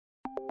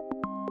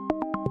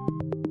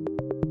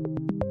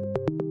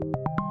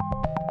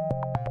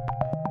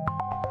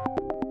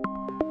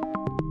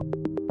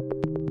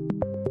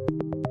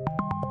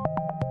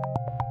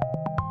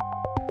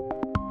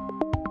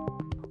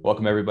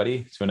Welcome,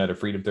 everybody, to another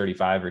Freedom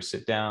 35 or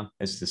Sit Down.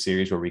 This is the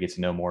series where we get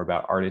to know more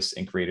about artists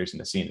and creators in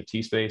the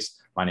CNFT space.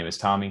 My name is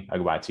Tommy. I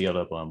go by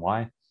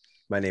TLWMY.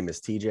 My name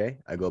is TJ.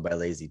 I go by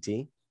Lazy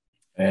T.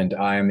 And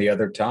I am the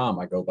other Tom.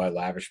 I go by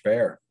Lavish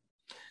Bear.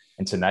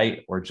 And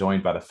tonight, we're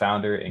joined by the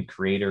founder and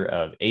creator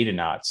of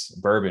Aidonauts,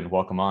 Bourbon.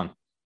 Welcome on.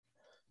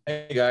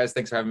 Hey, guys.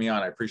 Thanks for having me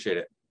on. I appreciate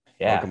it.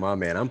 Yeah. Welcome on,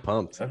 man. I'm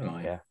pumped.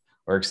 Definitely. Yeah.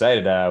 We're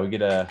excited. We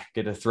get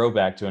a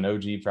throwback to an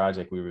OG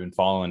project we've been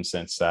following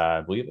since I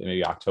believe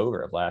maybe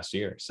October of last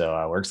year.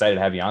 So we're excited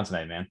to have you on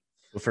tonight, man.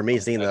 Well, for me,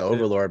 seeing the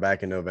Overlord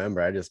back in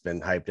November, I've just been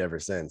hyped ever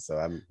since. So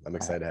I'm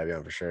excited to have you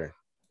on for sure.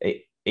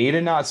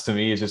 Aidonauts to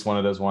me is just one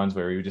of those ones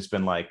where we've just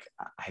been like,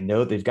 I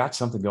know they've got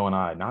something going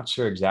on. I'm not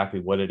sure exactly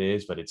what it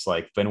is, but it's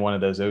like been one of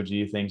those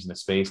OG things in the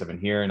space. I've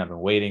been hearing, I've been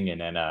waiting, and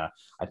then I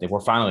think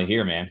we're finally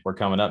here, man. We're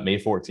coming up May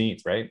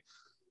 14th, right?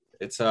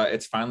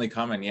 It's finally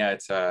coming. Yeah.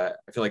 I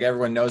feel like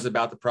everyone knows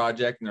about the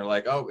project and they're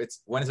like, oh,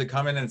 when is it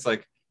coming? And it's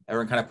like,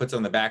 everyone kind of puts it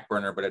on the back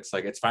burner, but it's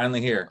like, it's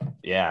finally here.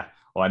 Yeah.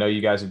 Well, I know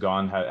you guys have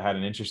had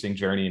an interesting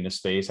journey in this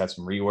space, had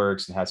some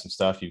reworks and had some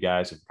stuff. You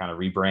guys have kind of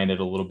rebranded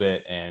a little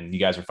bit and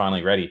you guys are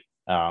finally ready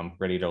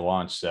to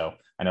launch. So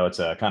I know it's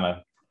a kind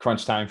of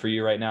crunch time for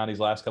you right now, these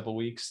last couple of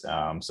weeks.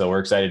 So we're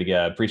excited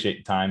to appreciate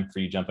the time for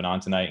you jumping on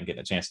tonight and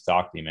getting a chance to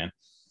talk to you, man.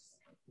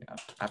 Yeah,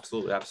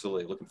 absolutely.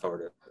 Absolutely. Looking forward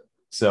to it.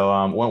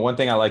 So one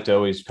thing I like to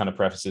always kind of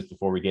preface this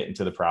before we get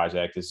into the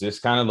project is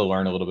just kind of to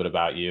learn a little bit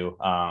about you,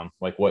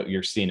 like what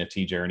your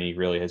CNFT journey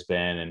really has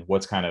been and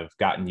what's kind of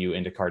gotten you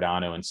into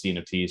Cardano and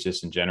CNFTs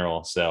just in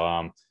general.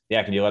 So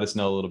yeah, can you let us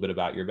know a little bit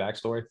about your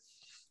backstory?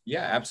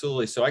 Yeah,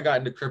 absolutely. So I got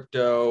into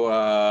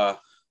crypto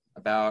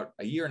about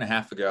a year and a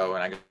half ago,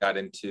 and I got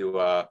into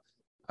I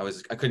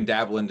couldn't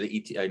dabble into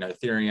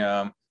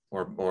Ethereum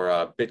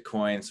or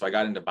Bitcoin, so I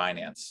got into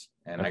Binance.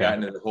 And okay. I got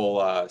into the whole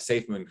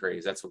SafeMoon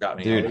craze. That's what got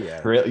me. Dude,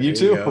 yeah. Really? You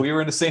too? We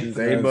were in the same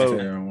boat.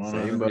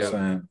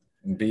 100%.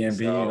 And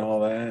BNB and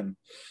all that.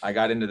 I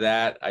got into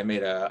that. I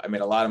made a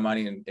lot of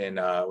money in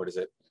what is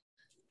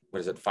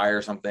it?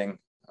 Fire something.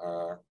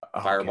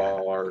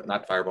 Fireball or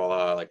not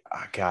Fireball.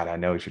 God, I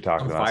know what you're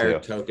talking about. Fire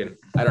token.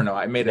 I don't know.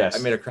 I made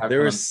a crap.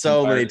 There were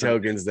so many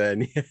tokens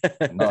then.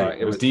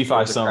 It was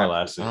DeFi summer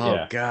last week.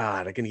 Oh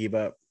God, I can keep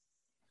up.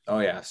 Oh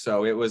yeah.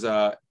 So it was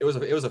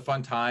a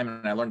fun time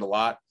and I learned a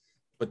lot.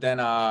 But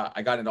then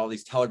I got into all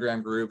these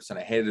Telegram groups and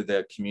I hated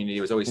the community.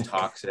 It was always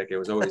toxic. It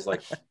was always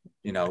like,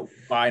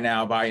 buy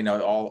now,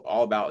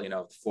 all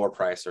about, floor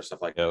price or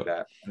stuff like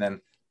that. And then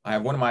I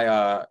have one of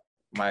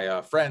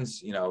my friends,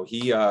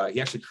 he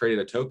actually created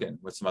a token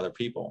with some other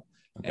people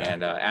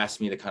and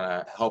asked me to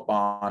kind of help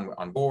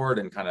on board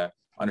and kind of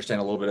understand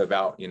a little bit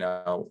about,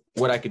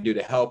 what I could do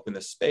to help in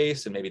the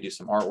space and maybe do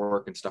some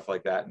artwork and stuff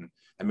like that. And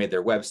I made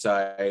their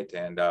website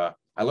and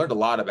I learned a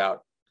lot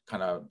about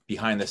kind of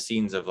behind the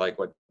scenes of like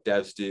what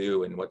devs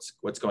do and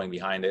what's going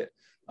behind it.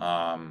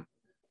 And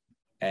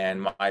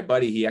my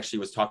buddy, he actually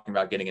was talking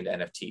about getting into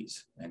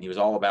NFTs and he was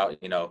all about,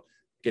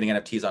 getting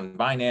NFTs on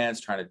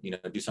Binance, trying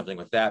to, do something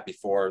with that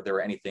before there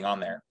were anything on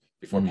there,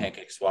 before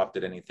PancakeSwap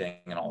did anything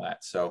and all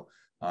that. So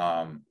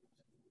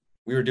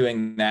we were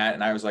doing that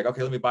and I was like,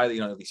 okay, let me buy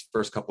these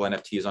first couple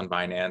NFTs on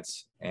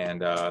Binance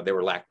and they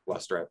were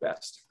lackluster at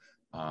best.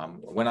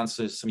 Went on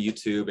some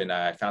YouTube and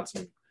I found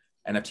some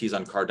NFTs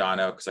on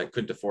Cardano because I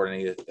couldn't afford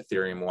any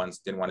Ethereum ones,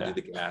 didn't want to do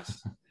the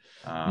gas.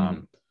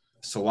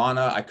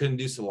 Solana, I couldn't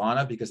do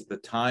Solana because at the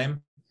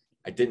time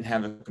I didn't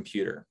have a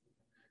computer.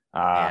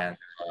 And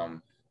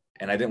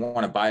I didn't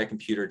want to buy a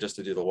computer just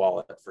to do the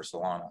wallet for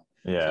Solana.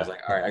 Yeah. So I was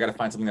like, all right, I got to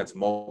find something that's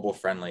mobile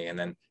friendly. And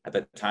then at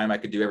that time I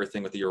could do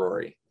everything with the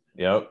Yoroi.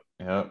 Yep.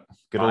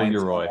 Good old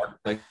Yoroi.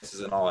 Places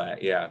and all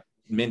that. Yeah.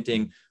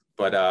 Minting.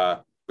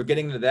 But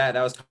getting into that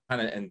was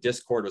kind of, and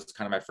Discord was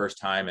kind of my first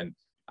time. And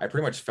I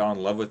pretty much fell in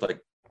love with like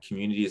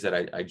communities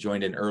that I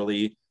joined in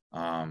early.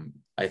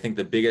 I think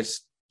the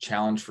biggest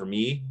challenge for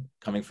me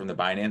coming from the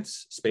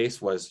Binance space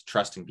was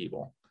trusting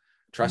people,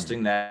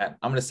 trusting that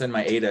I'm going to send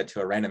my ADA to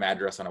a random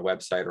address on a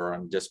website or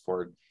on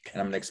Discord, and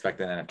I'm going to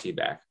expect an NFT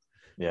back.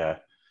 Yeah.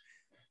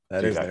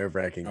 That is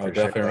nerve-wracking for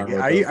sure.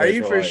 Like, are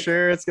you for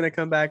sure it's going to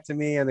come back to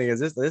me? I mean, is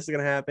this going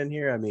to happen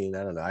here? I mean,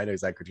 I don't know. I know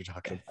exactly what you're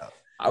talking about.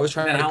 I was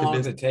trying to how long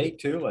does it take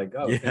too? Like,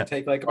 it's going to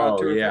take like about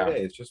 2 or 3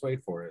 days. Just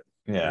wait for it.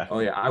 Yeah. Oh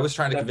yeah. I was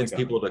trying to convince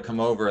people to come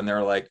over and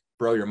they're like,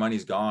 bro, your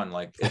money's gone.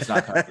 Like it's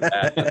not coming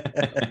back.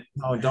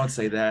 Oh, don't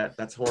say that.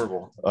 That's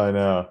horrible. I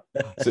know.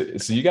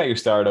 So you got your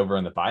start over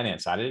on the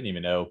Binance. I didn't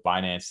even know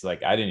Binance.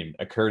 Like I didn't even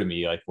occur to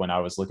me like when I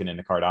was looking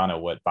into Cardano,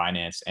 what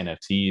Binance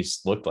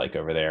NFTs looked like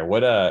over there.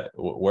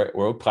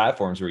 What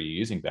platforms were you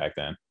using back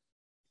then?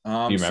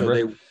 Do you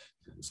remember?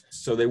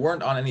 So they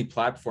weren't on any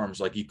platforms.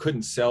 Like you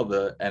couldn't sell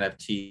the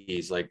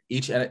NFTs. Like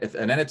if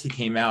an NFT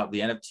came out,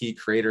 the NFT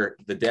creator,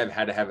 the dev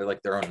had to have it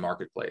like their own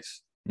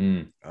marketplace.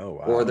 Oh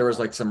wow. Or there was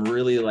like some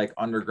really like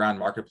underground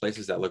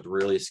marketplaces that looked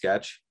really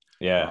sketch.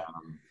 Yeah.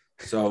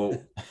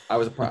 So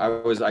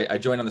I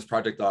joined on this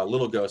project,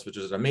 Little Ghost, which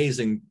was an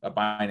amazing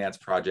Binance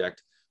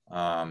project.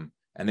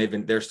 and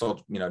they're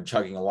still, you know,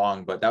 chugging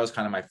along. But that was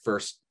kind of my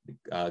first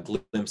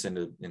glimpse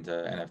into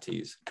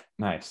NFTs.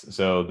 Nice.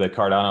 So the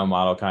Cardano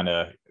model kind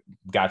of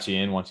got you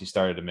in once you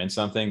started to mint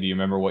something. Do you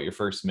remember what your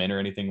first mint or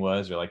anything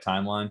was, or like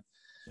timeline?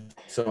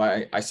 So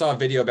I saw a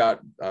video about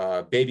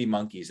baby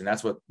monkeys, and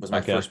that's what was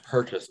my first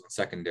purchase in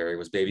secondary,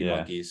 was baby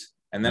monkeys.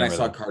 And then I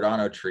saw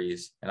Cardano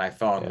trees, and I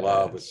fell in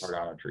love with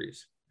Cardano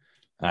trees.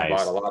 Nice. I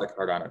bought a lot of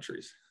Cardano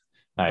trees.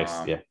 Nice.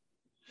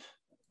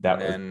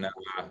 And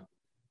I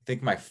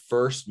think my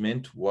first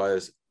mint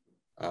was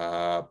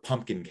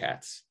pumpkin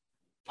cats.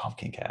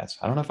 Pumpkin cats.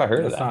 I don't know if I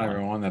heard of that. That's not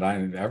even one that I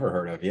ever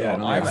heard of. Yeah,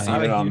 I'm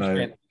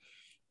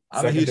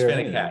a huge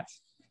fan of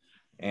cats.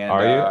 And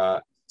are you?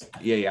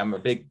 Yeah, I'm a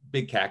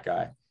big cat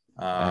guy.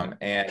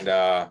 And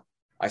I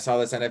saw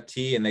this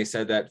NFT, and they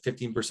said that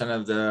 15%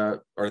 of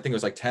or I think it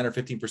was like 10 or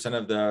 15%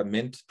 of the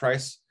mint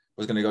price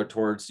was going to go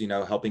towards, you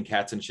know, helping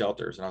cats in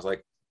shelters. And I was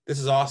like, this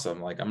is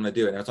awesome. Like, I'm going to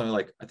do it. And it's only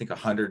like, I think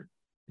 100,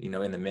 you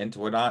know, in the mint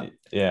or whatnot.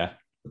 Yeah.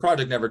 The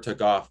project never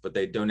took off, but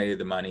they donated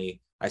the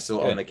money. I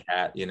still own the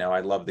cat. You know, I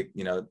love the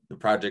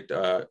project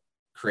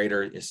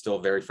creator is still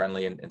very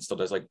friendly and still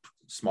does like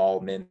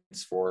small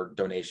mints for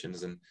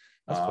donations. And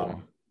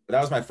cool. But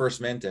that was my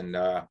first mint, and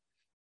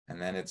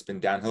then it's been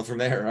downhill from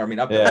there. I mean,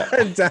 up there.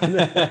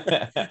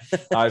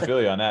 I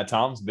feel you on that.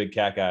 Tom's a big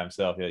cat guy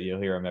himself. You'll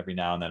hear him every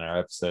now and then in our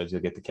episodes.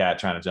 You'll get the cat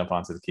trying to jump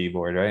onto the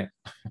keyboard, right?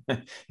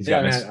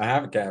 I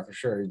have a cat for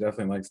sure. He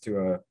definitely likes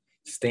to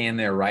stand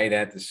there right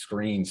at the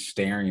screen,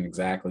 staring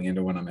exactly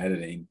into when I'm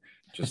editing.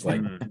 Just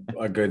like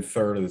a good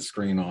third of the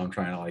screen while I'm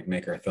trying to like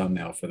make our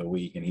thumbnail for the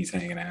week, and he's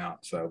hanging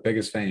out. So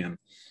biggest fan.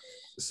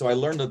 So I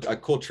learned a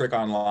cool trick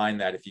online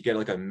that if you get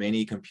like a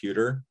mini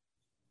computer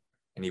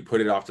and you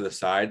put it off to the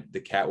side, the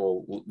cat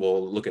will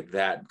look at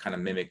that and kind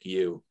of mimic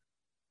you.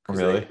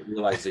 Really?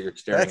 Realize that you're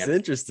staring That's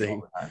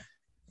interesting.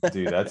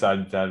 Dude,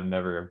 I'd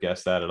never have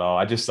guessed that at all.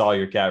 I just saw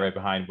your cat right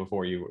behind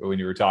when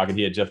you were talking.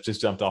 He had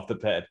just jumped off the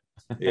bed.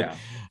 Yeah.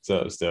 So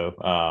it was dope.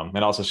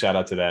 And also shout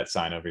out to that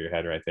sign over your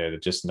head right there.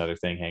 That's just another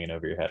thing hanging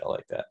over your head. I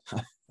like that.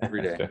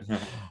 Every day.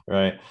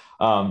 Right.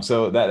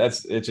 So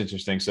it's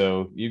interesting.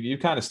 So you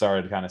kind of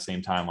started kind of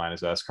same timeline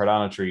as us.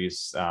 Cardano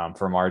trees,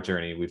 from our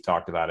journey, we've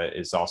talked about it,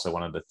 is also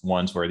one of the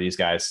ones where these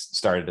guys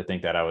started to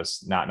think that I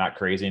was not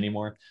crazy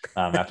anymore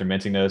after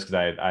minting those,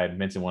 because I had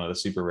minted one of the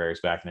super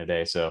rares back in the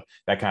day. So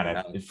that kind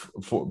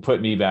of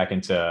put me back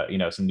into, you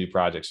know, some new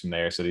projects from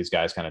there. So these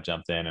guys kind of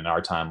jumped in, and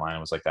our timeline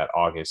was like that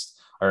August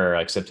or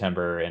like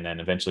September. And then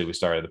eventually we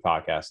started the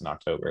podcast in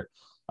October.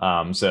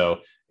 So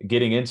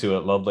getting into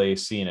it,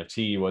 Lovelace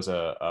CNFT was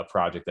a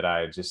project that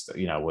I just,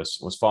 you know,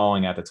 was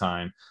following at the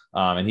time.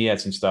 And he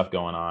had some stuff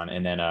going on.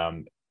 And then,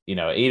 you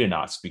know,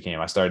 Adonauts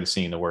I started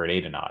seeing the word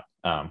Adonaut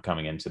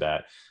coming into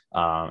that.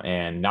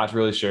 And not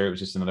really sure. It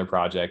was just another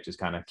project, just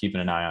kind of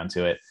keeping an eye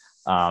onto it.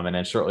 And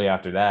then shortly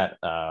after that,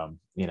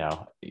 you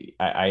know,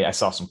 I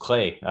saw some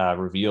clay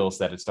reveals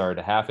that had started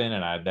to happen.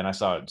 And then I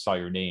saw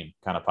your name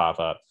kind of pop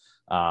up.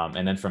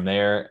 And then from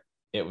there,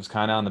 it was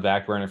kind of on the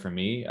back burner for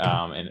me,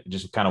 and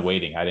just kind of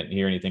waiting. I didn't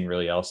hear anything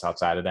really else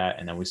outside of that.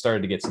 And then we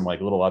started to get some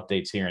like little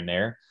updates here and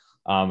there.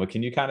 But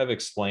can you kind of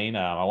explain?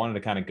 I wanted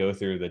to kind of go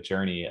through the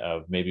journey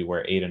of maybe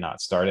where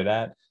Adonaut started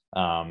at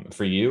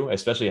for you,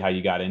 especially how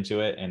you got into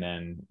it, and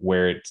then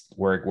where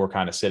we're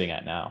kind of sitting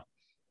at now.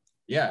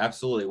 Yeah,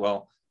 absolutely.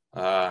 Well,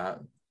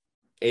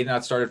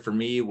 Adonaut started for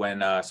me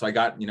when so I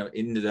got, you know,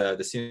 into the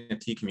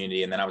CNFT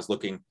community, and then I was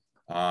looking,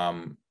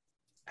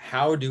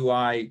 how do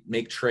I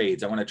make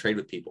trades? I want to trade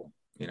with people,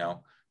 you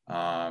know?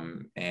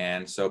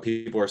 And so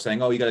people are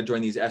saying, oh, you got to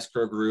join these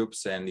escrow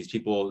groups, and these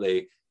people,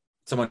 you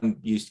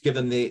give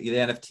them the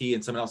NFT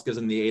and someone else gives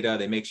them the ADA,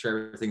 they make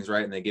sure everything's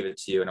right and they give it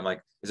to you. And I'm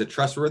like, is it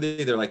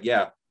trustworthy? They're like,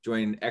 yeah,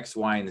 join X,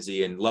 Y, and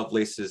Z. And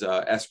Lovelace's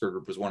escrow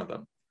group was one of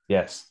them.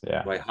 Yes.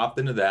 Yeah. So I hopped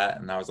into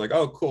that, and I was like,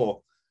 oh,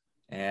 cool.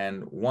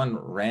 And one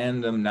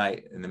random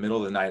night in the middle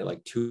of the night, at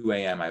like 2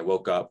 a.m., I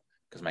woke up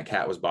because my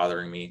cat was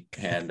bothering me.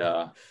 And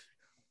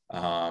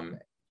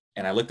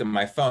I looked at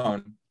my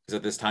phone, because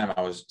at this time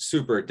I was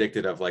super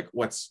addicted of like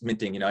what's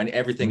minting, you know, and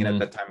everything at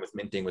that time with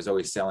minting was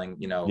always selling,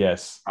 you know,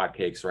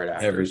 hotcakes right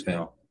after.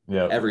 Everything.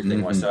 So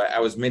everything was. So I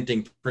was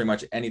minting pretty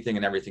much anything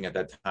and everything at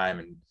that time,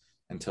 and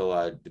until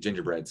the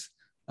gingerbreads.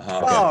 Me too.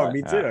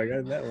 I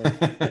got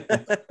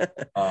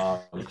that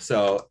one.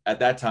 So at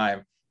that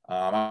time,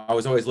 I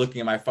was always looking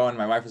at my phone. And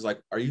my wife was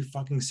like, "Are you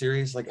fucking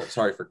serious?" Like,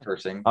 sorry for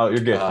cursing. Oh, you're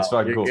good. That's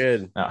fucking cool.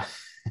 Good. No.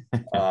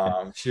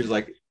 She was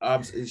like,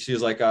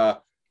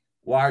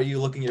 why are you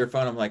looking at your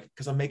phone? I'm like,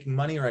 because I'm making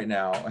money right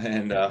now.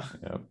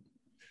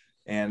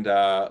 And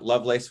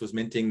Lovelace was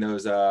minting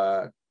those.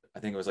 I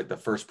think it was like the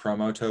first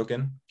promo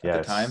token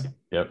at the time.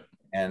 Yep.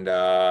 And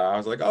I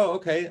was like, oh,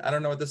 okay. I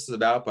don't know what this is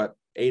about, but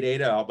 8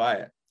 ADA, I'll buy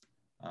it.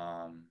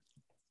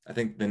 I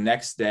think the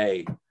next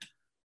day,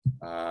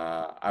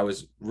 I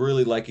was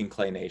really liking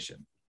Clay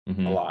Nation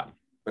a lot,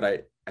 but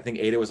I think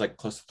ADA was like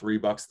close to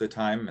 $3 at the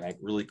time, and I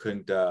really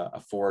couldn't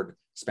afford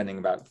spending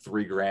about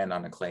 $3,000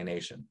 on a Clay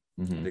Nation.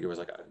 I think it was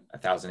like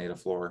 1,000 ADA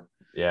floor.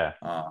 Yeah.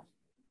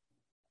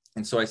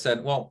 And so I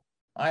said, well,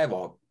 I have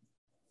a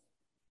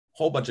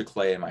whole bunch of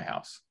clay in my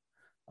house.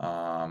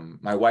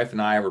 My wife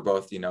and I were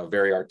both,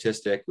 very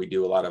artistic. We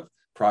do a lot of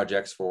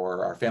projects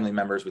for our family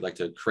members. We like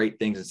to create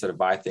things instead of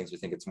buy things. We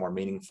think it's more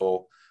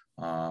meaningful.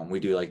 We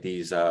do like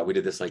these, we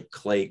did this like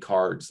clay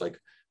cards, like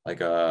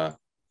a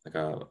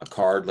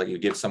card like you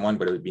give someone,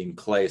 but it would be in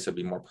clay. So it'd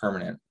be more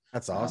permanent.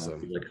 That's awesome.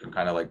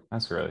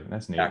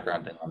 That's neat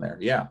background thing on there.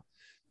 Yeah.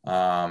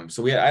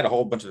 So I had a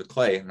whole bunch of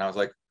clay, and I was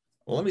like,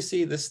 well, let me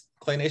see, this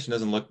Clay Nation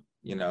doesn't look,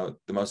 the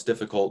most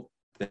difficult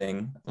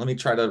thing. Let me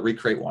try to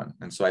recreate one.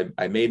 And so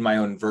I made my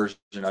own version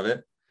of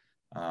it.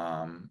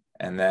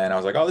 And then I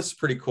was like, oh, this is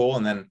pretty cool.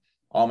 And then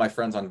all my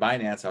friends on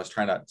Binance, I was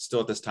trying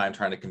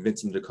to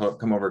convince them to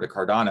come over to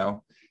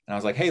Cardano. And I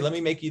was like, hey, let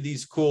me make you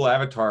these cool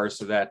avatars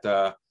so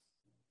that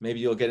maybe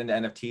you'll get into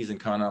NFTs and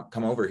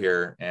come over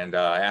here. And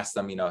I asked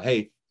them,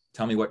 hey,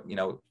 tell me what,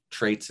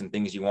 traits and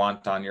things you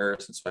want on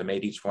yours. And so I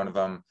made each one of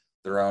them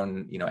their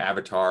own,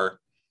 avatar.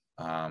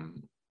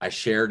 I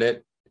shared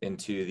it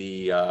into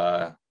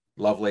the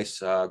Lovelace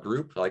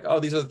group. Like, oh,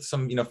 these are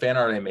some, fan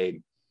art I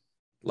made.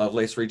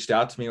 Lovelace reached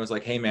out to me and was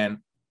like, hey,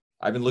 man,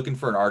 I've been looking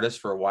for an artist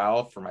for a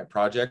while for my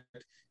project.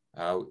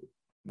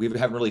 We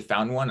haven't really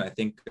found one. I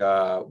think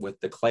with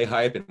the clay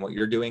hype and what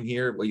you're doing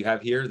here, what you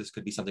have here, this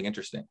could be something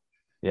interesting.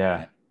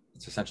 Yeah.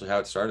 It's essentially how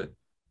it started.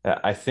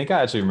 I think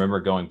I actually remember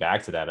going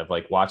back to that of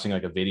like watching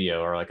like a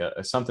video or like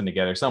a something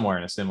together somewhere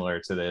in a similar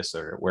to this,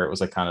 or where it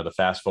was like kind of the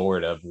fast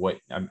forward of what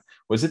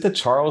was it the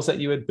Charles that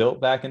you had built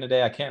back in the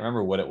day? I can't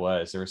remember what it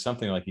was. There was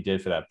something like you did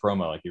for that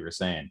promo, like you were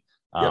saying.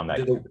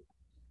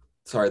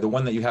 Sorry, the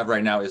one that you have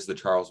right now is the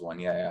Charles one.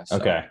 Yeah. So.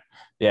 Okay.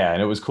 Yeah.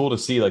 And it was cool to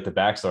see like the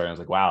backstory. I was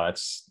like, wow,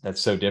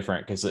 that's so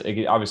different. Cause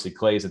obviously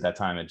Clay's at that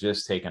time had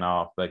just taken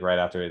off like right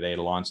after they had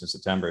launched in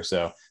September.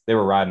 So they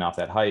were riding off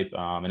that hype.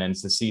 And then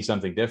to see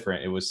something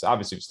different, it was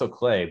obviously still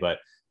Clay, but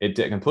it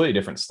did a completely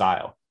different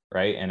style.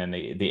 Right. And then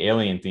the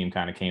alien theme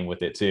kind of came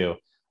with it too.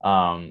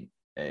 Can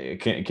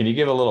you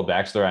give a little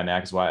backstory on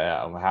that? Cause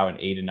how an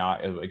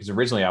Aedonaut, because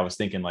originally I was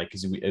thinking like,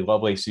 cause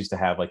Lovelace used to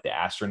have like the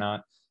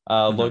astronaut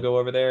logo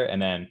over there,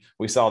 and then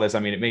we saw this. I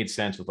mean, it made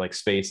sense with like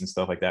space and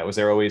stuff like that. Was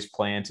there always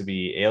planned to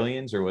be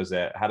aliens, or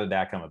how did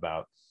that come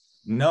about?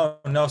 No.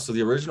 So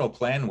the original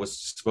plan was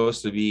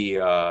supposed to be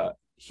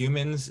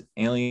humans,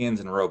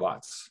 aliens, and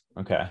robots.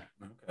 Okay.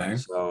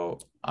 So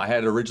I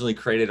had originally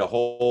created a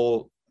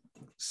whole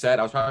set.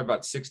 I was probably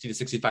about 60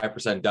 to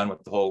 65% done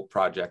with the whole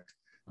project.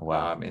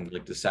 Wow. In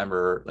like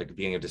December, like the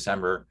beginning of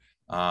December.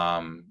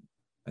 And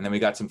then we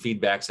got some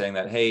feedback saying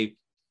that, hey,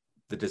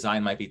 the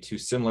design might be too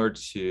similar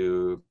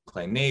to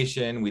Clay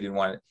Nation. We didn't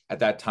want it at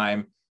that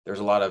time. There's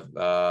a lot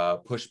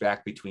of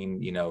pushback between,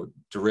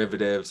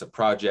 derivatives of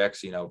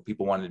projects.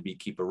 People wanted to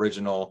keep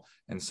original.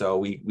 And so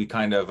we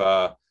kind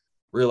of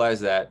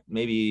realized that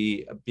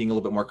maybe being a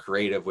little bit more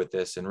creative with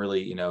this and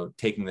really,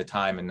 taking the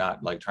time and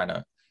not like trying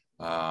to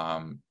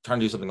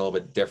do something a little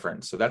bit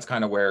different. So that's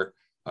kind of where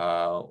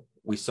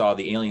we saw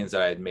the aliens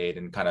that I had made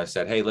and kind of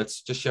said, hey,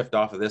 let's just shift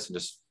off of this and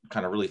just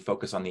kind of really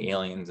focus on the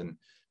aliens and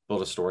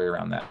build a story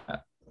around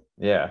that.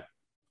 Yeah.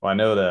 Well, I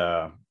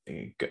know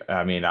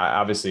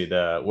obviously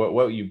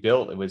what you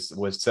built, it was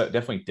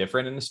definitely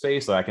different in the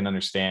space. So I can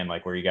understand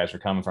like where you guys were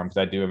coming from. Cause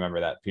I do remember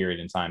that period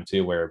in time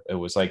too, where it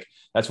was like,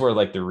 that's where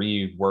like the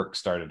rework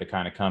started to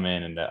kind of come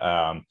in.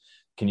 And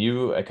can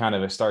you kind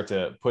of start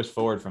to push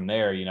forward from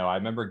there? I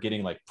remember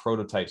getting like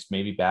prototypes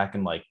maybe back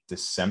in like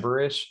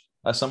December-ish,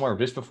 somewhere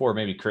just before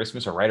maybe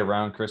Christmas or right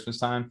around Christmas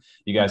time.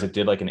 You guys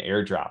did like an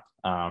airdrop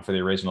for the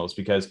originals,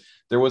 because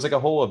there was like a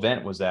whole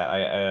event was that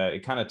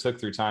it kind of took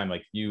through time.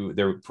 Like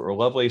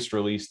Lovelace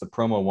released the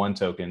promo 1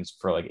 tokens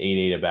for like 8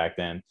 ADA back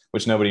then,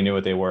 which nobody knew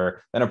what they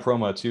were. Then a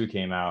promo 2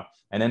 came out.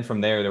 And then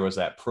from there was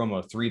that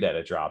promo 3 that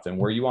had dropped. And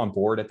were you on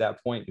board at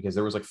that point? Because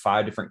there was like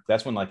 5 different,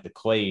 that's when like the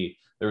Clay,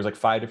 there was like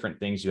 5 different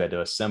things you had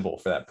to assemble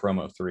for that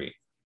promo 3,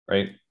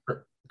 right?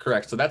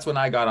 Correct. So that's when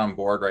I got on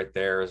board right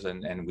there.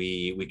 And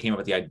we came up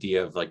with the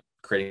idea of like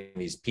creating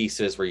these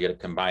pieces where you got to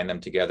combine them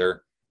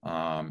together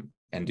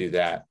and do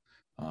that.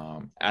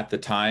 At the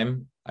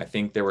time, I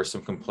think there were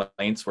some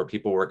complaints where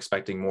people were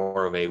expecting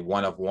more of a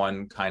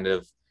one-of-one kind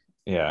of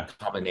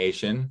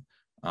combination.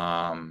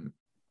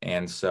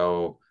 And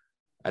so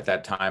at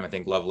that time, I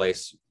think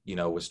Lovelace,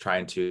 was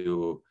trying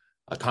to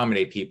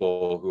accommodate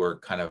people who were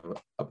kind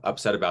of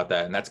upset about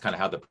that. And that's kind of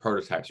how the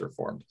prototypes were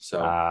formed. So,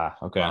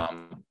 okay.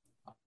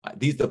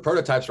 The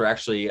prototypes were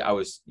actually, I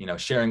was,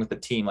 sharing with the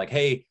team, like,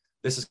 hey,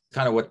 this is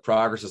kind of what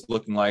progress is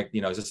looking like.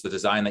 Is this the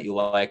design that you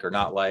like or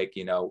not like,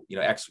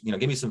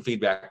 give me some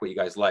feedback, what you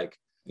guys like.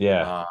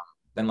 Yeah.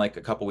 Then like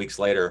a couple weeks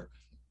later,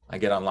 I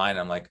get online and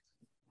I'm like,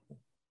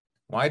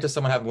 why does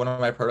someone have one of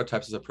my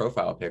prototypes as a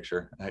profile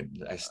picture?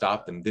 I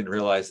stopped and didn't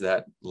realize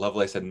that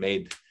Lovelace had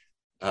made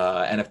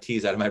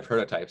NFTs out of my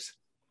prototypes.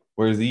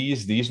 Were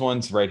these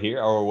ones right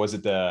here, or was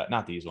it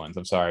not these ones?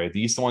 I'm sorry.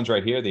 These the ones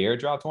right here, the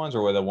airdropped ones,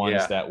 or were the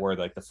ones that were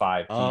like the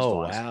 5 piece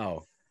ones?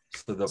 Wow.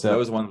 So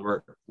those ones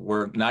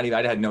were not even,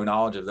 I had no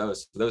knowledge of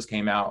those. So those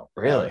came out.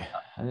 Really?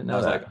 I didn't know. I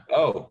was like,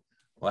 oh,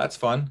 well, that's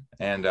fun.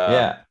 And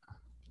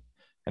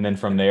and then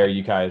from there,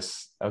 you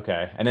guys,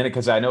 okay. And then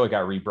because I know it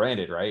got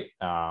rebranded, right?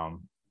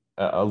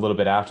 a little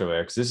bit after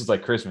there, because this is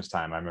like Christmas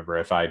time. I remember,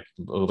 if I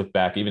look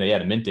back, even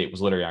the mint date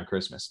was literally on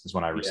Christmas is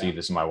when I received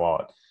this in my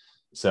wallet.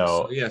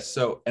 So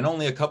and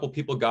only a couple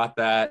people got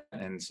that,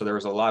 and so there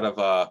was a lot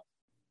of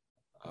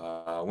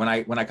when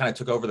I kind of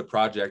took over the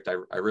project,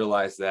 I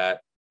realized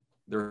that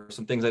there were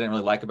some things I didn't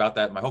really like about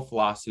that. My whole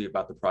philosophy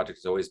about the project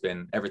has always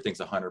been everything's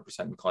 100%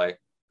 in clay.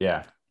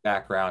 Yeah.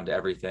 Background to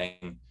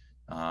everything.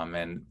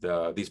 And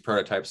these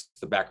prototypes,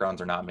 the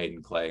backgrounds are not made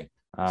in clay.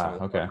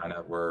 Okay. Kind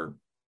of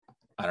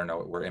I don't know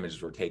where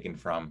images were taken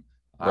from.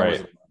 Right. I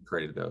wasn't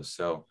created those.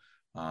 So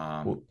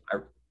I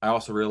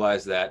also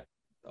realized that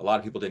a lot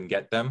of people didn't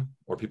get them,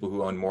 or people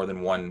who own more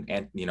than one,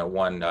 and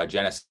one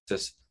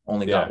Genesis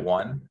only got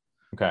one.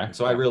 Okay.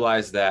 So I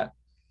realized that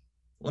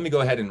let me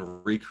go ahead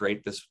and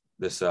recreate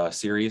this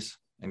series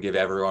and give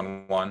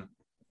everyone one.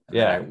 And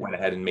then I went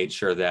ahead and made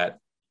sure that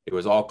it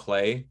was all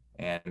clay,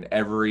 and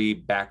every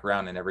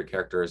background and every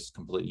character is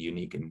completely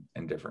unique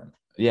and different.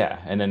 Yeah.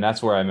 And then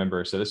that's where I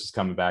remember. So this is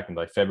coming back in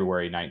like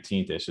February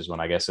 19th-ish is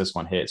when I guess this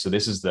one hit. So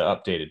this is the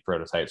updated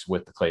prototypes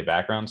with the clay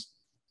backgrounds.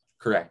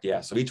 Correct.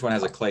 Yeah. So each one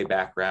has a clay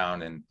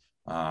background and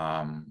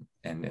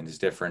is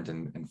different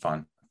and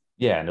fun.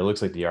 Yeah, and it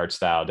looks like the art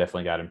style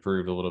definitely got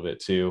improved a little bit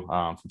too,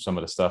 from some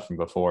of the stuff from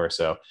before.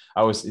 So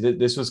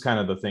this was kind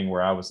of the thing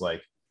where I was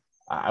like,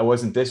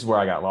 this is where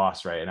I got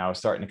lost, right? And I was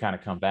starting to kind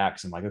of come back.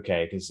 So I'm like,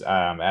 okay, because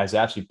as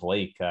actually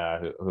Blake,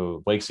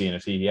 who Blake's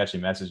CNFT, he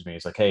actually messaged me.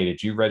 He's like, hey,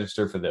 did you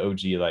register for the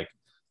OG, like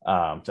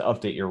to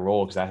update your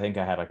role? Because I think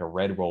I had like a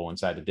red role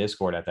inside the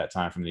Discord at that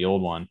time from the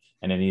old one,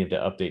 and I needed to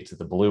update to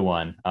the blue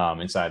one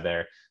inside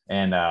there.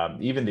 And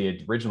even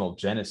the original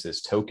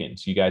Genesis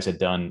tokens you guys had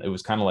done, it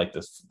was kind of like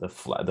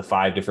the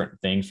 5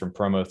 different things from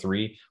Promo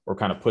 3 were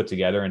kind of put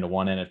together into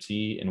one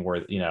NFT, and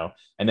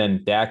and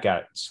then that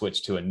got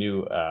switched to a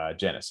new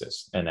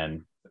Genesis. And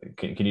then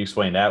can you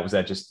explain that? Was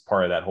that just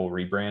part of that whole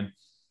rebrand?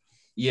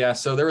 Yeah,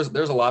 so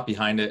there's a lot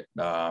behind it.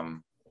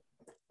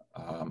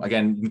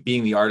 Again,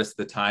 being the artist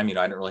at the time, I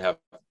didn't really have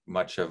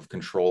much of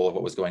control of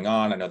what was going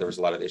on. I know there was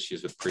a lot of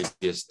issues with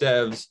previous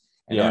devs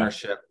and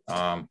ownership.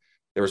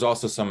 There was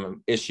also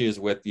some issues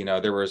with,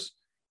 there was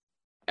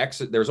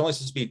only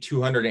supposed to be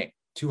 200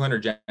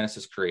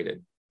 Genesis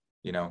created,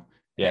 and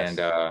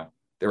there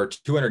were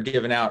 200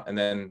 given out, and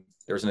then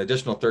there was an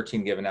additional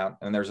 13 given out,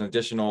 and there's an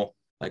additional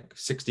like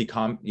 60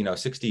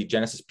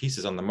 Genesis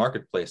pieces on the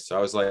marketplace. So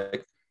I was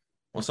like,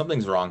 well,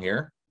 something's wrong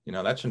here.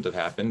 That shouldn't have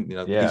happened.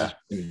 Pieces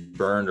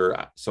burned,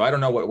 so I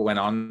don't know what went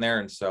on there.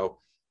 And so,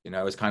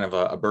 it was kind of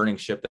a burning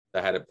ship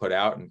that I had to put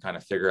out and kind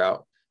of figure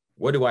out,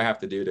 what do I have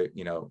to do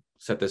to,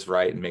 set this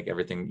right and make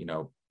everything,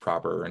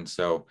 proper. And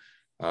so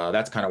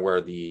that's kind of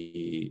where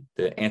the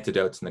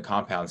antidotes and the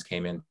compounds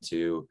came in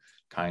to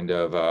kind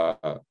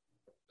of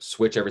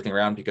switch everything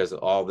around, because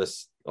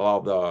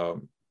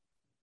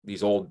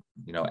these old,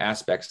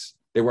 aspects,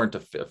 they weren't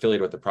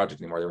affiliated with the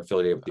project anymore. They were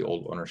affiliated with the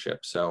old ownership.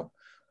 So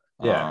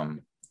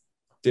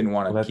didn't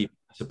want to keep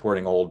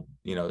supporting old,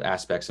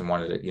 aspects, and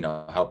wanted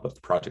to, help with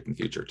the project in the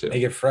future too.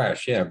 Make it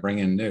fresh. Yeah. Bring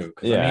in new.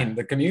 I mean,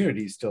 the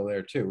community is still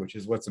there too, which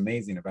is what's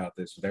amazing about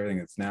this, with everything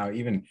that's now,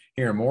 even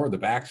hearing more of the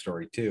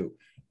backstory too.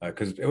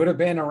 Cause it would have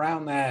been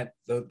around that,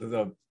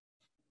 the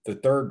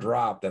third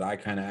drop that I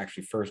kind of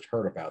actually first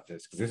heard about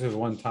this. Cause this is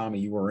one, Tommy,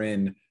 you were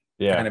in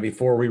kind of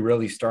before we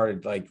really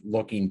started like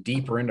looking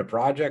deeper into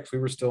projects. We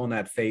were still in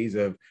that phase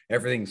of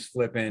everything's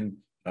flipping.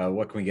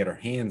 What can we get our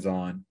hands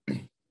on?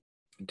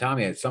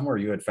 Tommy, somewhere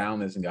you had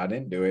found this and got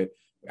into it.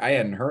 I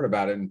hadn't heard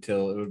about it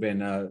until it would have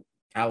been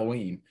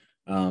Halloween.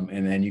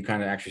 And then you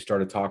kind of actually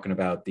started talking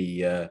about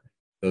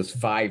those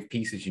 5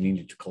 pieces you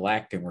needed to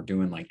collect, and we're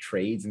doing like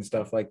trades and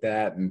stuff like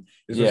that. And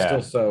this was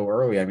still so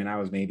early. I mean, I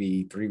was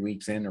maybe 3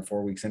 weeks in or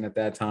 4 weeks in at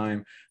that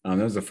time. That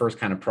was the first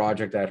kind of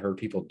project I'd heard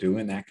people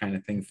doing that kind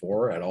of thing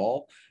for at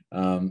all.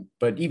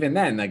 But even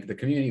then, like, the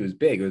community was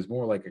big. It was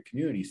more like a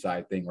community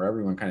side thing where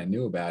everyone kind of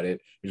knew about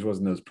it. It just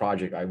wasn't those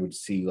projects I would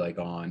see like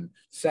on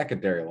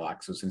secondary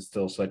locks. So since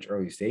still such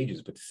early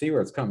stages, but to see where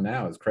it's come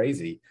now is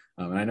crazy.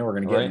 And I know we're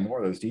going to get into more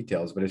of those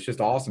details, but it's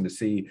just awesome to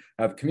see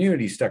how the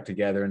community stuck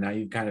together, and now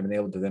you've kind of been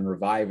able to then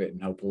revive it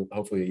and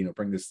hopefully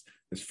bring this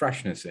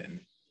freshness in.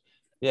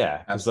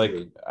 Yeah, it's like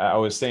I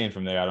was saying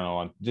from there, I don't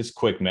know, just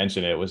quick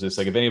mention it was just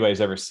like, if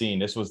anybody's ever seen,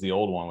 this was the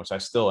old one, which I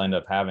still end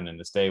up having in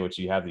this day, which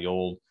you have the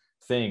old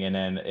thing, and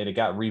then it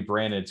got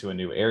rebranded to a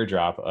new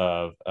airdrop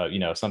of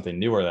something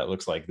newer that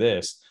looks like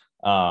this.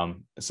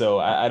 So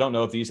I don't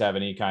know if these have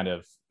any kind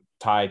of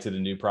tie to the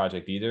new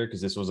project either,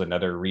 because this was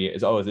another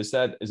is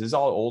this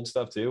all old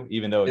stuff too,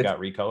 even though it got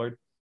recolored?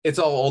 It's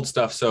all old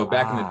stuff. So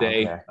back in the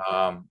day,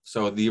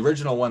 so the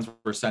original ones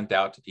were sent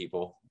out to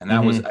people, and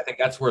that was, I think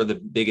that's where the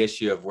big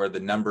issue of where the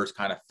numbers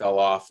kind of fell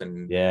off,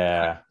 and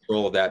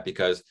control of that,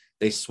 because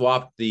they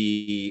swapped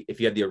if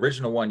you had the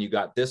original one, you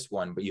got this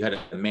one, but you had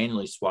to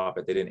manually swap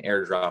it. They didn't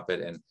airdrop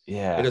it, and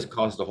it just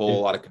caused a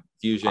whole lot of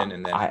confusion.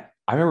 And then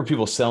I remember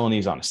people selling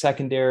these on a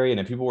secondary, and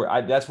then people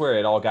that's where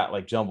it all got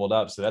like jumbled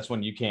up. So that's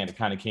when you kind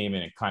of came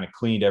in and kind of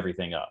cleaned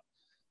everything up.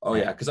 Oh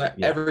yeah, because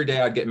every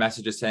day I'd get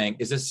messages saying,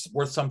 "Is this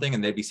worth something?"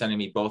 And they'd be sending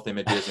me both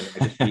images,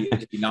 and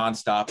it'd be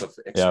nonstop of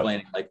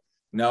explaining like,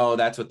 no,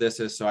 that's what this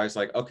is. So I was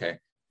like, okay,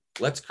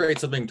 let's create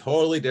something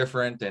totally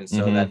different. And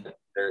so that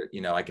they're,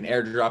 you know, I can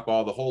airdrop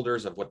all the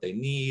holders of what they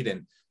need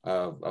and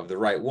of the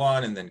right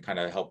one, and then kind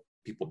of help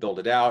people build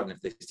it out. And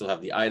if they still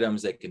have the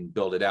items, they can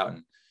build it out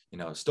and, you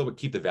know, still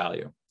keep the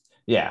value.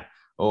 Yeah.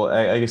 Well,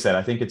 like I said,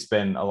 I think it's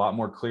been a lot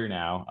more clear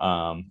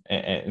now.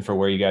 And for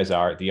where you guys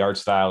are, the art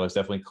style is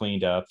definitely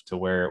cleaned up to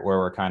where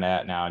we're kind of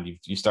at now. And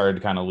you started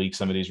to kind of leak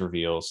some of these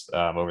reveals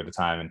over the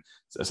time. And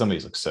some of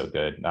these look so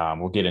good.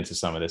 We'll get into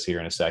some of this here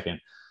in a second.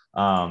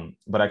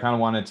 But I kind of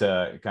wanted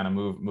to kind of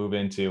move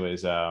into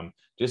is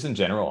just in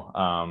general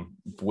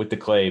with the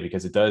clay,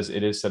 because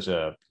it is such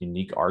a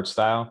unique art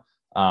style.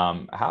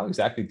 How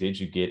exactly did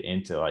you get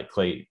into like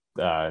clay,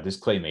 this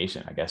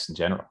claymation, I guess, in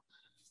general?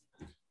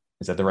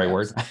 Is that the right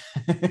word?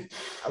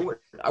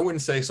 I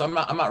wouldn't say so. I'm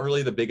not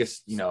really the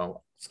biggest, you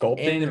know,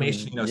 sculpting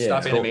animation, you know,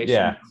 stuff animation.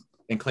 Yeah.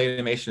 And clay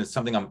animation is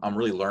something I'm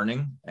really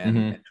learning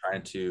and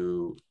trying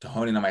to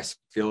hone in on my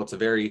skill.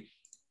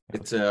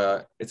 It's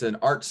an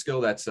art skill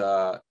that's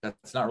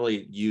not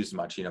really used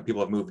much. You know,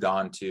 people have moved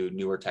on to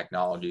newer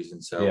technologies,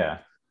 and so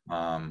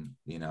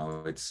you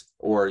know, it's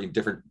or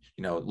different.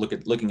 You know,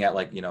 looking at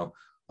like, you know,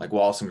 like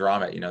Wallace and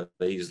Gromit. You know,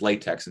 they use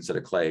latex instead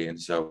of clay, and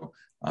so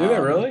do they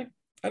really?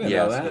 I didn't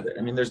know that. So,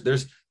 I mean, there's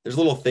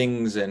little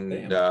things, and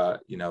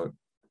you know,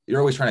 you're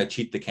always trying to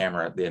cheat the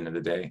camera at the end of the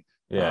day.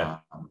 Yeah.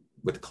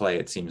 With clay,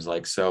 it seems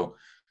like so.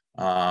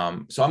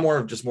 So I'm more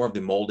of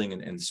the molding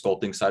and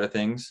sculpting side of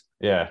things.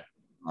 Yeah.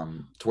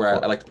 To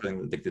where I like to put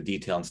in the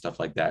detail and stuff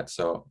like that.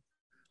 So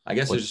I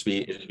guess it'd just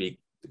be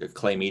a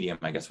clay medium,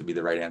 I guess would be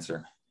the right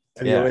answer.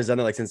 Have you always done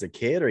it like since a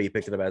kid, or you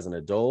picked it up as an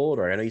adult?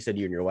 Or I know you said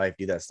you and your wife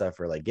do that stuff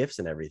for like gifts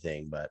and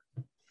everything, but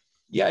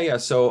yeah.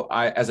 So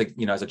as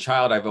a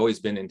child, I've always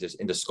been into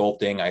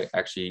sculpting. I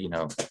actually, you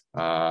know,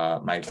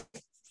 my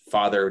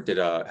father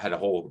had a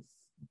whole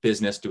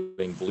business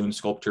doing balloon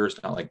sculptures,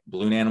 not like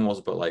balloon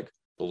animals, but like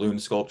balloon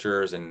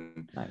sculptures.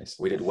 And nice.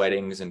 We did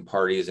weddings and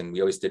parties, and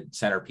we always did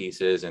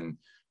centerpieces. And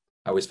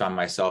I always found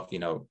myself, you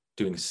know,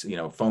 doing, you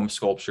know, foam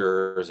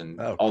sculptures and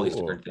all these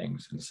different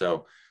things. And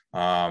so,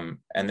 and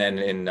then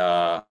in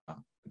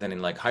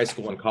like high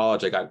school and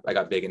college, I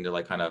got big into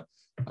like kind of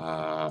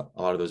a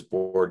lot of those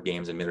board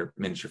games and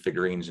miniature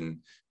figurines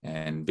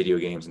and video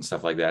games and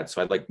stuff like that.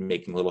 So I like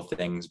making little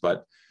things,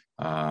 but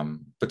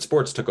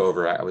sports took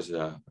over. I was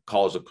a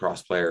college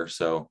lacrosse player,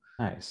 so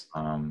nice.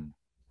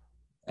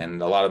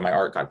 And a lot of my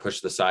art got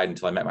pushed to the side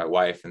until I met my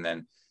wife, and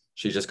then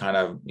she just kind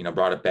of, you know,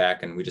 brought it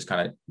back, and we just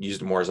kind of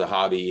used it more as a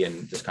hobby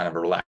and just kind of a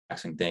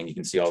relaxing thing. You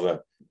can see all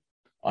the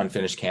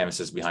unfinished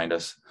canvases behind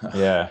us.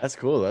 Yeah, that's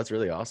cool. That's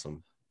really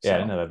awesome. Yeah, I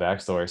didn't know that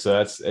backstory.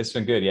 So it's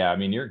been good. Yeah, I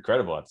mean, you're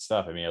incredible at the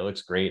stuff. I mean, it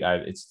looks great.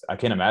 I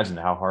can't imagine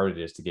how hard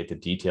it is to get the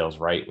details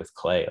right with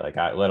clay. Like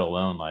let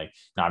alone like,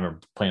 I remember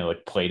playing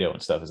like Play-Doh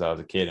and stuff as I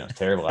was a kid, and I was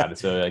terrible at it.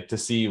 So like to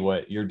see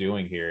what you're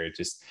doing here,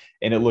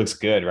 and it looks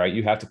good, right?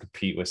 You have to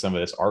compete with some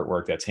of this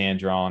artwork that's hand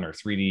drawn or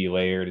 3D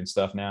layered and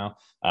stuff now,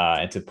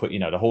 and to put, you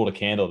know, to hold a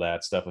candle to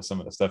that stuff with some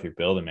of the stuff you're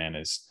building, man,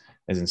 is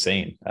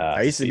insane.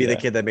 I used to be the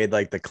kid that made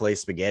like the clay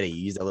spaghetti.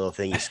 You use that little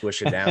thing, you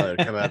squish it down, and it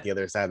would come out the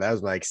other side. That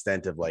was my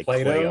extent of like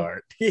Play-Doh? Clay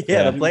art.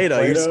 The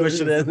Play-Doh. You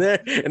squish it in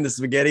there, and the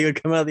spaghetti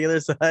would come out the other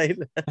side.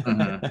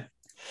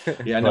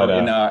 Yeah,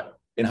 no.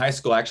 In high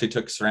school, I actually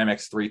took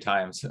ceramics 3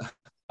 times.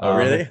 Oh,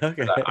 really?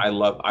 Okay. I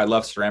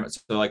love ceramics.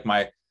 So like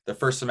the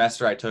first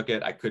semester I took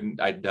it,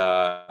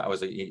 I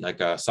was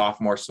a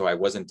sophomore, so I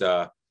wasn't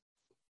able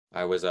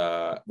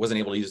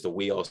to use the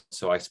wheel.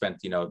 So I spent,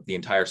 you know, the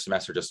entire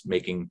semester just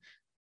making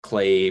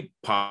clay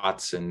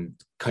pots and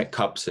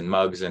cups and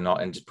mugs and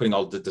just putting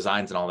all the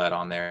designs and all that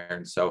on there.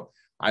 And so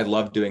I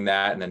loved doing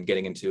that, and then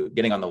getting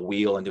on the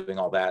wheel and doing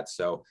all that.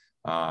 So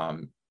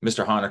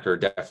Mr. Honecker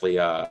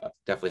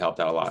definitely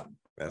helped out a lot.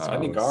 I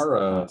think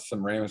our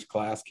Semiramis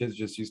class kids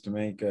just used to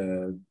make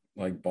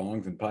like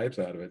bongs and pipes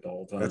out of it the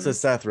whole time. That's what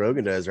Seth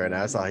Rogen does right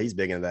now. I saw he's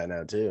big into that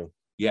now too.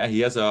 Yeah,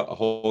 he has a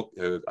whole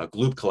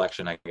gloop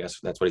collection, I guess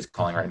that's what he's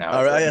calling right now.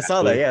 Oh, right. I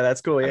saw that. Yeah,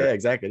 that's cool. Yeah,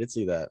 exactly. I did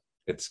see that.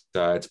 It's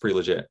pretty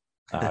legit.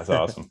 That's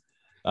awesome.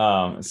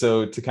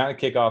 So to kind of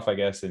kick off, I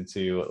guess,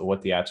 into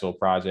what the actual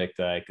project,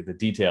 like the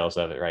details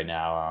of it right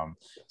now.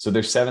 So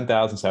there's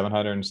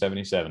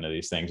 7,777 of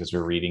these things as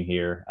we're reading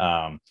here.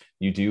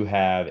 You do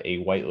have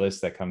a whitelist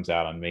that comes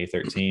out on May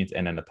 13th,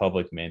 and then the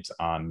public mint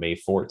on May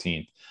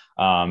 14th.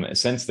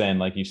 Since then,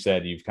 like you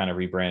said, you've kind of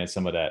rebranded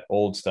some of that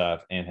old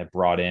stuff and have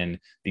brought in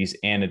these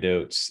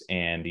antidotes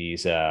and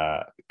these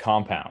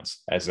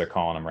compounds, as they're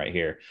calling them right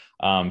here.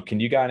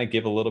 Can you kind of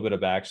give a little bit of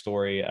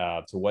backstory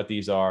to what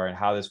these are and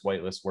how this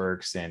whitelist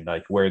works, and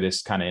like where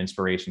this kind of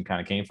inspiration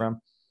kind of came from?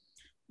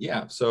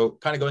 Yeah, so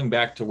kind of going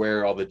back to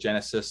where all the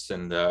Genesis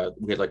and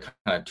we had like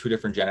kind of 2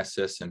 different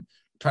Genesis and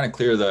trying to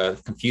clear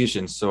the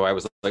confusion. So I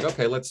was like,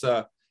 okay,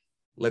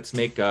 let's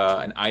make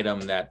an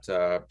item that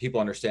people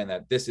understand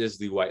that this is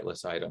the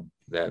whitelist item,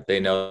 that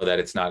they know that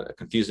it's not a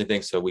confusing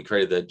thing. So we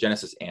created the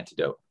Genesis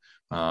antidote,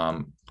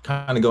 kind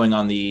of going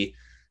on the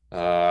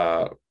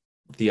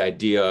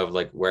idea of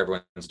like where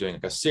everyone's doing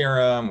like a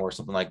serum or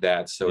something like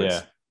that. So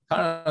it's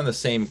kind of on the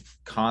same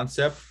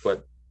concept,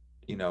 but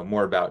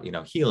more about,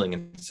 healing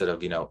instead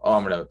of, oh,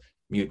 I'm going to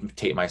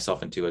mutate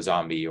myself into a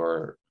zombie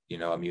or,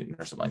 a mutant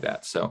or something like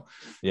that. So,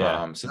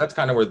 so that's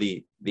kind of where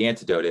the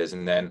antidote is.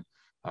 And then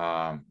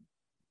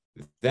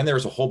there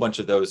was a whole bunch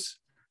of those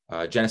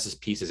Genesis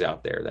pieces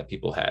out there that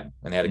people had,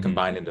 and they had to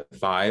combine into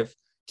 5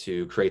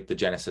 to create the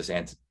Genesis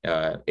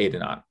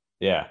Aedonaut.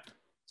 Yeah.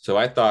 So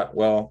I thought,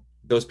 well,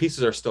 those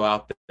pieces are still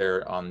out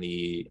there on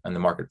the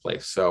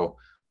marketplace. So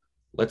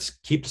let's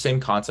keep the same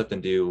concept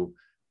and do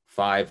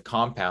 5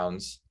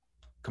 compounds,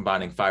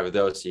 combining 5 of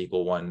those to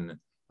equal 1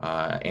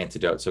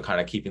 antidote. So kind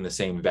of keeping the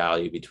same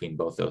value between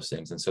both those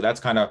things. And so that's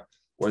kind of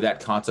where that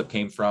concept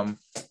came from.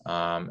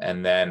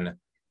 And then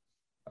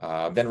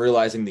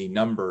realizing the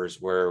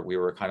numbers where we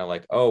were kind of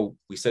like, oh,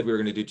 we said we were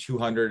going to do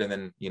 200, and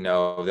then,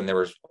 then there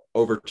was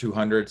over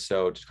 200.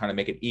 So to kind of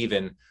make it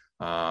even,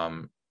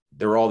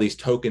 there were all these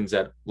tokens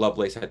that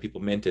Lovelace had people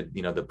minted,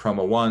 the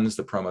promo 1s,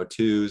 the promo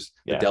 2s,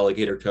 the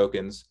delegator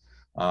tokens.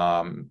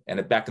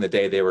 And back in the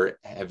day, they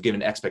have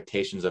given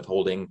expectations of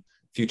holding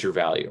future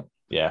value.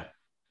 Yeah.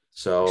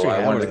 So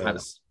I wanted to kind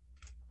of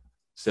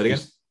say it again.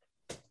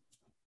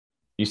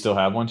 You still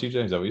have one,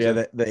 TJ? Is that what you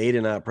said? The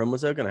Aedonaut promo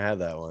token. I have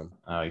that one.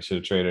 Oh, you should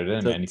have traded it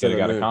in, man. You could have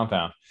got a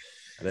compound.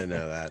 I didn't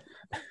know that.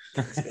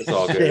 It's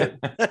all good.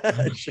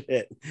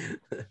 Shit.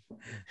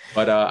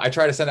 But I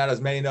try to send out as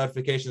many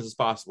notifications as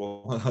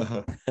possible.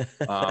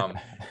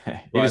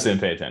 You just didn't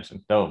pay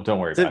attention. Don't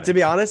worry about it. To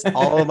be honest,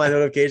 all of my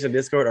notifications on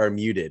Discord are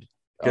muted.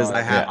 Because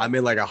I'm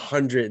in like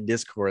 100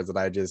 Discords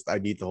that I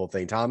mute the whole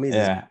thing. Tommy's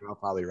is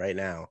probably right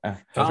now.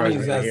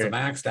 Tommy's has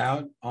maxed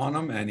out on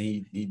him, and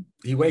he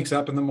wakes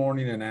up in the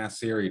morning and asks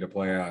Siri to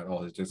play out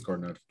all his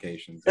Discord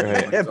notifications.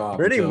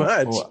 Pretty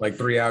much. Like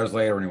 3 hours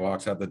later, when he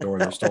walks out the door,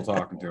 they're still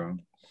talking to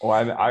him.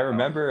 Well, I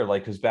remember,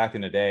 like, because back in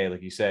the day,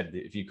 like you said,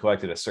 if you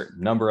collected a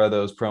certain number of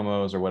those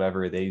promos or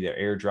whatever, they either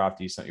airdropped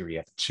you something where you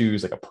have to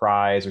choose like a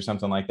prize or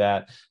something like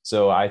that.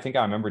 So I think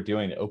I remember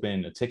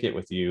opening a ticket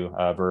with you,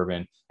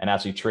 Bourbon, and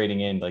actually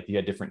trading in, like, you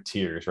had different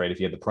tiers, right?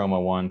 If you had the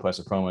promo 1 plus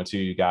a promo 2,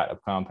 you got a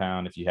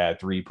compound. If you had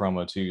 3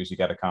 promo 2s, you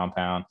got a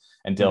compound,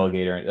 and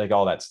delegator, like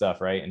all that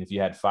stuff, right? And if you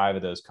had 5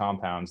 of those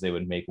compounds, they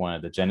would make one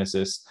of the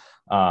Genesis.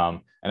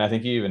 And I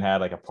think you even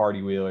had like a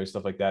party wheel or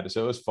stuff like that.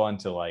 So it was fun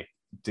to like,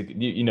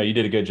 you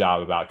did a good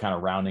job about kind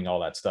of rounding all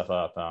that stuff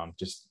up.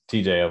 Just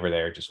TJ over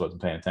there just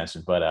wasn't paying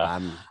attention, but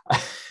I'm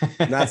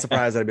not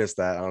surprised I missed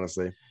that,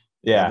 honestly.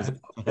 Yeah.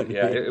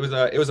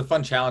 It was a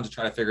fun challenge to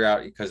try to figure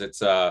out, because it's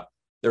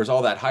there was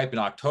all that hype in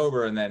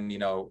October, and then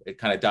it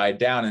kind of died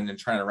down, and then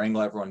trying to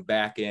wrangle everyone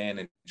back in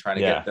and trying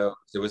to get those.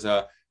 It was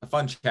a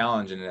fun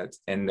challenge,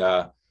 and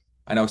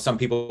I know some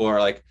people are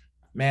like,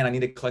 man, I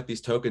need to collect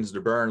these tokens to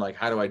burn. Like,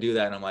 how do I do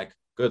that? And I'm like,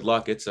 good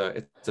luck. It's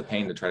a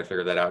pain to try to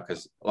figure that out,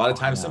 because a lot of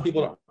times some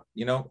people,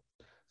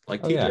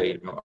 like TJ,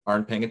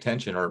 aren't paying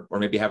attention, or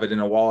maybe have it in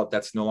a wallet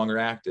that's no longer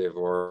active,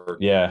 or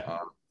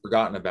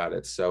forgotten about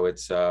it. So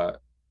it's kind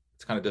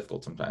of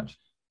difficult sometimes.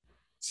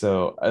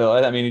 So,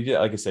 I mean,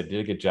 like I said, did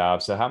a good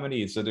job. So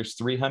so there's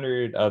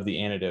 300 of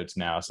the antidotes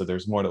now. So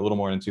there's a little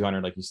more than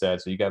 200, like you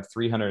said. So you got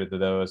 300 of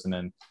those, and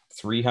then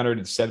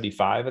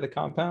 375 of the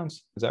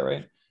compounds. Is that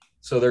right?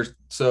 So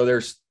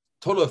there's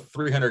total of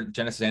 300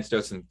 Genesis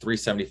antidotes and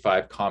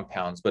 375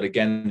 compounds. But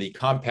again, the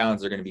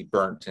compounds are going to be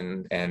burnt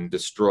and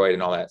destroyed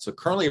and all that. So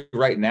currently,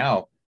 right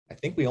now, I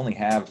think we only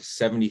have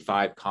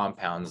 75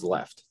 compounds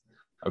left.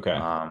 Okay.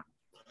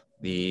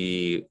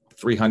 The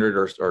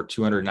 300 or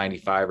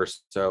 295 or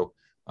so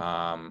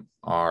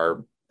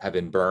have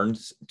been burned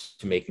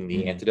to making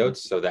the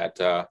antidotes, so that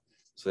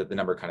the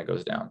number kind of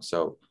goes down.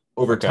 So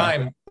over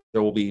time,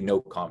 there will be no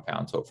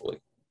compounds,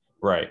 hopefully.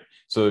 Right.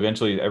 So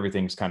eventually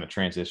everything's kind of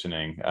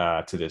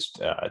transitioning to this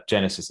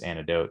Genesis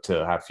antidote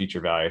to have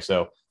future value.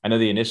 So I know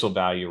the initial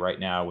value right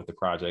now with the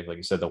project, like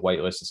you said, the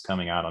whitelist is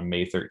coming out on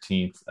May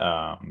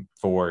 13th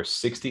for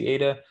 60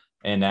 ADA,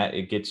 and that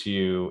it gets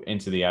you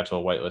into the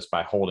actual whitelist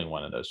by holding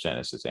one of those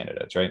Genesis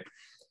antidotes, right?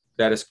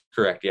 That is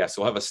correct. Yeah.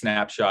 So we'll have a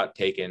snapshot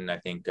taken, I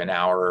think, an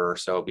hour or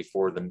so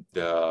before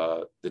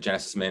the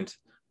Genesis mint.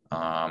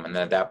 And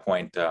then at that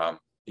point,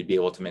 you'd be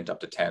able to mint up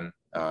to 10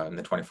 in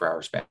the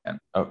 24-hour span.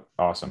 Oh,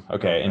 awesome.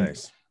 Okay.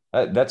 Nice.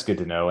 And that's good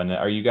to know. And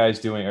are you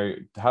guys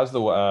how's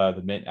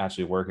the mint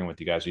actually working with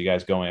you guys? Are you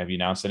guys have you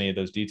announced any of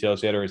those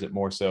details yet? Or is it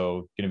more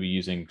so going to be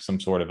using some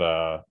sort of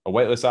a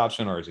whitelist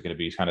option, or is it going to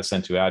be kind of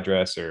sent to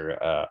address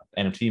or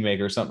NFT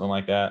maker or something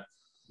like that?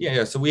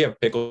 Yeah. So we have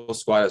Pickle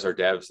Squad as our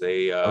devs.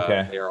 They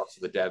are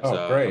also the devs.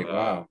 Oh, great.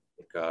 Wow.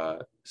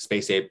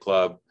 Space Ape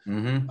Club.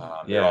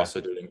 Mm-hmm. They're also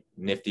doing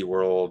Nifty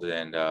World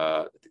and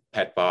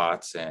Pet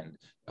Bots and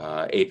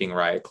Aping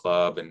Riot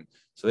Club. And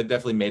so they've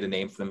definitely made a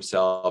name for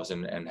themselves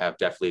and have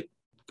definitely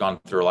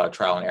gone through a lot of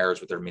trial and errors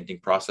with their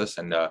minting process.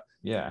 And I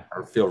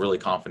feel really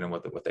confident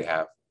with what they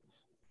have.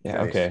 Yeah.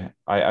 Nice. Okay.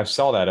 I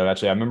saw that.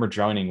 Actually, I remember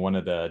joining one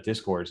of the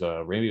Discords.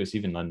 Maybe it was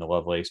even in the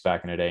Lovelace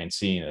back in the day, and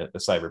seeing the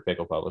Cyber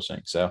Pickle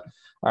Publishing. So,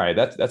 all right,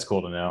 that's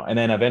cool to know. And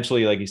then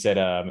eventually, like you said,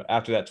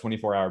 after that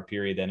 24-hour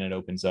period, then it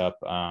opens up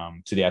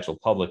to the actual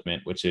public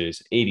mint, which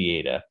is 80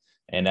 ADA.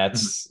 And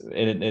that's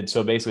and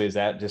so basically, is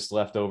that just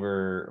left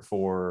over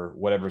for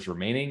whatever's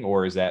remaining,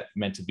 or is that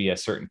meant to be a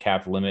certain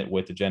cap limit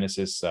with the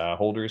Genesis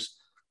holders?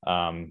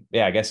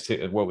 Yeah, I guess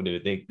what would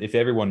it, if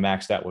everyone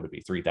maxed out, would it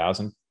be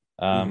 3,000?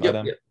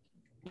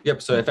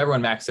 Yep. So if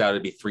everyone maxed out,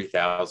 it'd be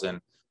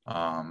 3,000.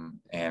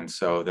 And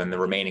so then the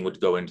remaining would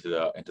go into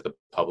the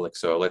public.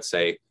 So let's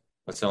say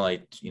only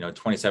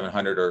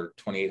 2,700 or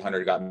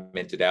 2,800 got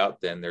minted out,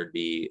 then there'd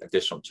be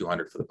additional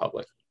 200 for the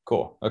public.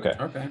 Cool. Okay.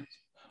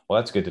 Well,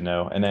 that's good to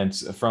know. And then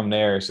from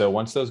there, so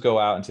once those go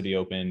out into the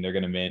open, they're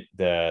going to mint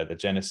the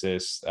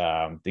Genesis,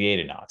 the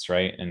Aeronauts,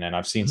 right? And then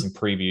I've seen some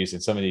previews,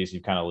 and some of these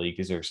you've kind of leaked.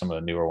 These are some of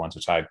the newer ones,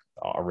 which are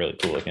really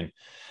cool looking.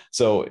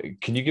 So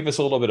can you give us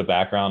a little bit of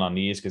background on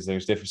these? Because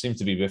there's seems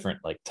to be different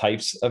like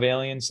types of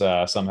aliens.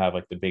 Some have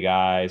like the big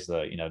eyes,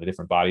 the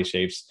different body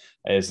shapes.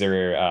 Is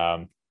there,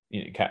 do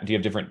you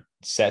have different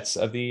sets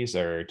of these,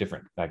 or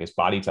different, I guess,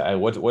 body type?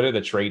 What are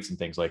the traits and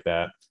things like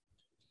that?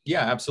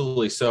 Yeah,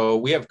 absolutely. So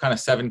we have kind of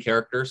 7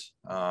 characters.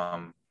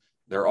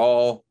 They're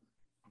all,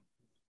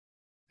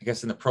 I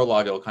guess in the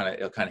prologue, it'll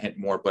kind of hint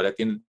more, but at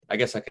the end, I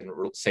guess I can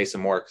say some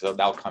more because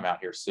that'll come out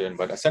here soon.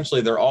 But essentially,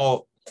 they're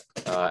all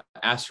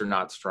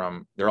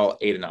astronauts they're all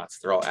Aeronauts.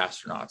 They're all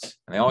astronauts,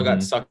 and they all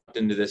got sucked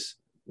into this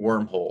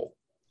wormhole,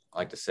 I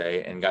like to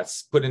say, and got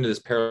put into this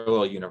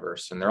parallel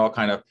universe. And they're all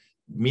kind of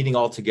meeting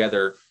all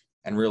together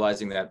and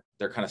realizing that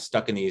they're kind of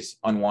stuck in these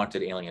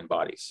unwanted alien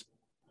bodies.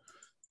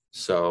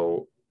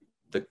 So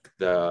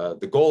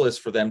the goal is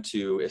for them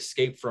to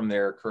escape from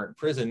their current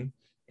prison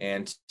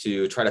and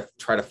to try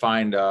to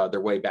find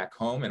their way back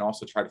home, and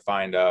also try to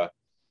find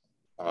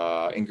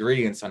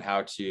ingredients on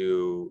how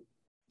to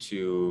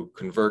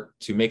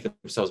make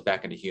themselves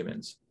back into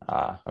humans.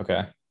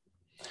 Okay.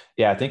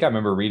 Yeah, I think I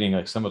remember reading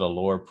like some of the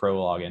lore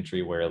prologue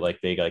entry where like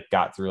they like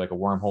got through like a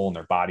wormhole and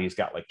their bodies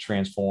got like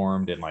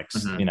transformed and like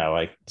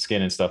like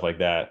skin and stuff like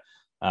that.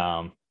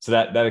 So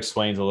that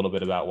explains a little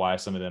bit about why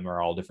some of them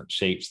are all different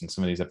shapes, and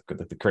some of these have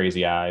the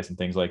crazy eyes and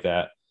things like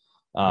that.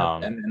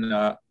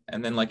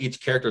 And then like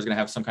each character is going to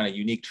have some kind of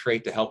unique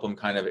trait to help them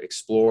kind of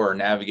explore or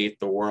navigate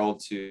the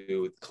world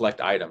to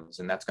collect items,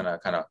 and that's going to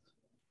kind of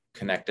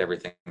connect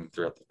everything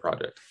throughout the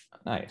project.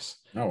 Nice.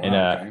 Oh,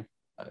 wow, okay.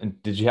 And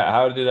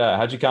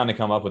how'd you kind of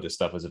come up with this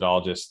stuff? Was it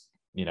all just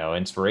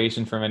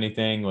inspiration from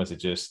anything? Was it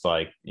just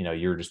like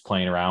you were just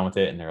playing around with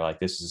it and they're like,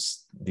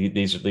 these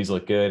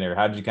look good? Or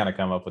how did you kind of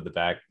come up with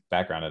the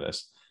background of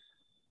this?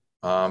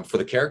 For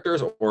the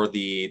characters, or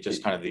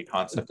just kind of the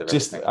concept of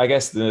just everything? I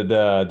guess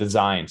the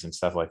designs and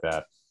stuff like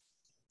that.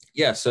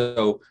 Yeah.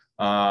 So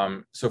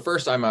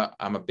first, I'm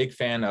a big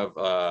fan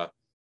of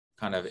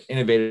kind of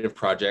innovative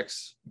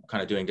projects,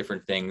 kind of doing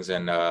different things.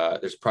 And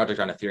there's a project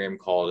on Ethereum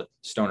called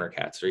Stoner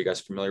Cats. Are you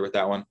guys familiar with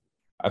that one?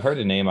 I've heard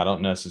the name. I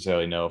don't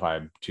necessarily know if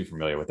I'm too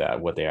familiar with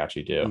that, what they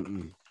actually do.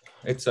 Mm-hmm.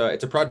 It's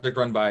a project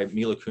run by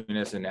Mila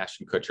Kunis and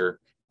Ashton Kutcher.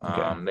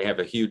 They have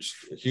a huge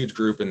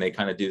group, and they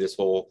kind of do this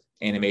whole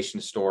animation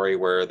story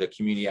where the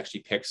community actually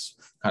picks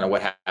kind of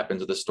what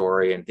happens with the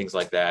story and things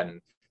like that. And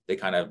they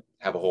kind of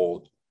have a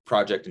whole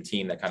project and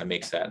team that kind of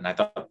makes that. And I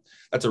thought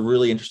that's a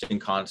really interesting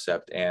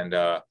concept. And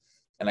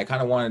I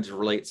kind of wanted to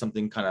relate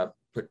something kind of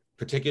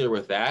particular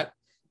with that.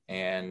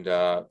 And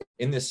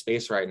in this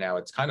space right now,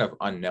 it's kind of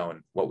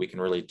unknown what we can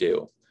really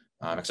do,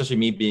 especially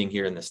me being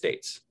here in the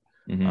States.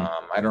 Mm-hmm.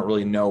 I don't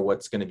really know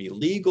what's going to be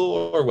legal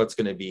or what's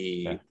going to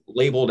be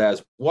labeled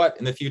as what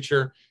in the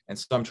future. And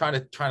so I'm trying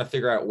to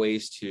figure out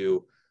ways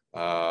to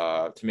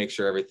make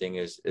sure everything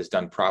is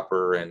done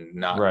proper and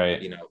not,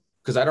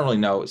 because I don't really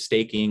know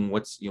staking.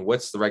 What's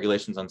the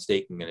regulations on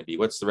staking going to be?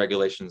 What's the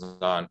regulations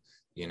on,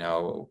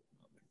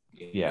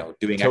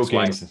 doing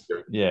tokens.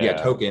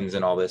 Tokens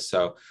and all this.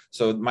 So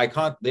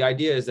the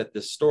idea is that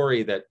the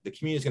story that the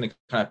community is going to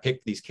kind of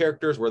pick these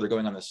characters, where they're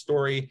going on the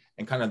story,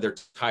 and kind of their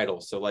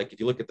title. So like if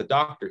you look at the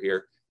doctor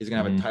here, he's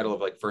going to have a title of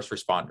like first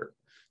responder.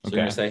 So you're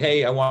going to say,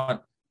 hey,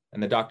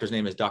 and the doctor's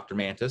name is Dr.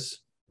 Mantis,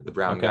 the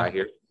brown guy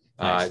here.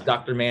 Nice.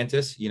 Dr.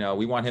 Mantis,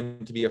 we want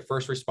him to be a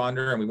first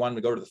responder, and we want him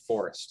to go to the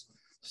forest.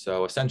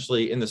 So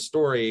essentially in the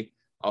story,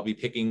 I'll be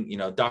picking,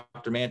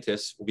 Dr.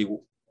 Mantis will be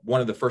one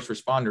of the first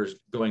responders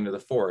going to the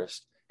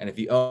forest. And if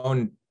you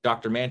own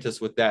Dr. Mantis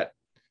with that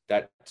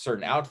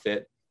certain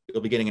outfit,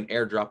 you'll be getting an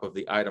airdrop of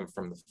the item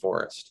from the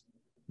forest.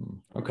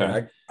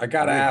 Okay. I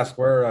got to ask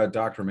where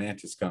Dr.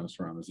 Mantis comes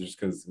from. Is it just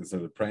because it's a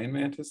praying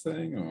mantis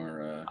thing,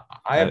 or?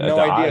 I have no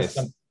idea.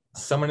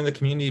 Someone in the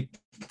community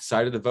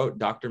decided to vote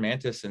Dr.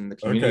 Mantis, and the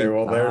community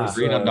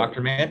agreed on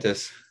Dr.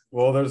 Mantis.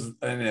 Well,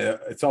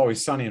 It's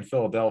Always Sunny in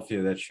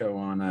Philadelphia, that show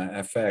on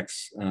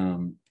FX.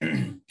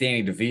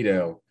 Danny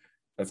DeVito,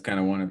 that's kind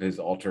of one of his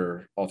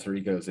alter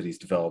egos that he's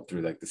developed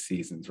through like the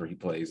seasons, where he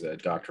plays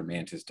Dr.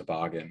 Mantis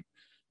Toboggan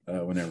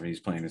whenever he's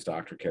playing his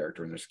doctor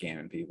character and they're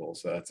scamming people.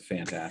 So that's a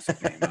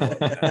fantastic name. I love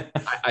that.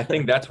 I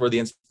think that's where the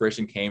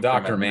inspiration came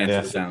from. Dr.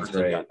 Mantis sounds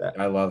great.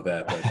 I love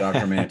that. But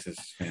Dr. Mantis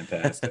is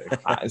fantastic.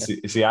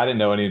 See, I didn't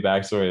know any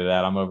backstory to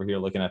that. I'm over here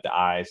looking at the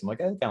eyes. I'm like,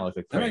 it kind of looks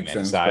like praying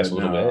mantis eyes a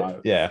little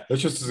bit. Yeah.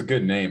 That's just a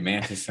good name.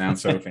 Mantis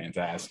sounds so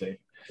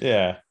fantastic.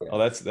 Yeah. Well,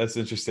 that's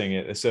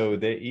interesting. So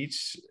they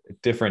each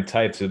different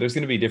types. So there's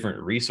going to be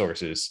different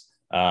resources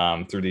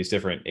through these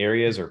different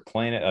areas or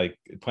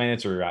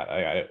planets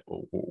or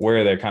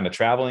where they're kind of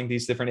traveling,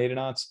 these different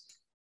Aeronauts.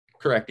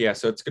 Correct. Yeah.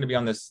 So it's going to be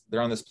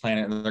they're on this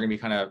planet, and they're going to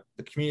be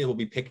the community will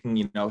be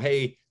picking,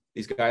 hey,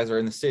 these guys are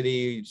in the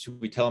city.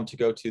 Should we tell them to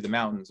go to the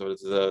mountains or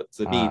to the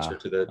beach or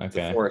to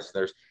the forest?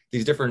 There's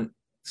these different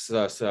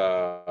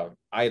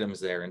items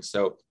there. And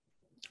so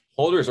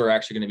holders are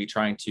actually going to be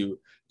trying to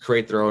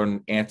create their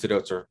own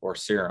antidotes or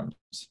serums.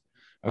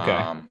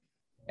 Okay.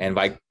 And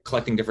by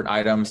collecting different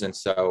items. And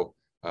so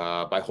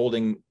by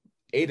holding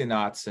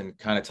Aeronauts and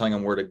kind of telling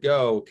them where to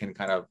go can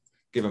kind of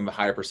give them a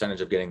higher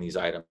percentage of getting these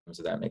items,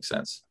 if that makes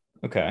sense.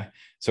 Okay.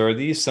 So are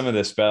these some of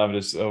the spell? I'm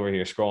just over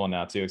here scrolling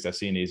now too, because I've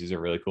seen these. These are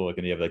really cool.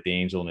 Looking, you have like the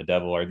angel and the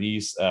devil. Are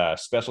these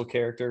special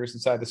characters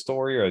inside the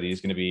story? Or are these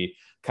going to be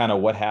kind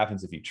of what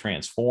happens if you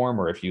transform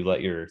or if you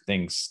let your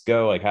things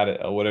go? Like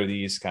what are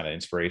these kind of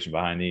inspiration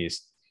behind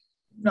these?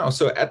 No.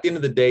 So at the end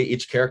of the day,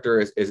 each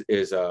character is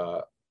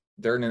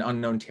they're in an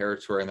unknown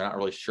territory and they're not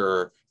really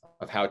sure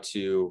of how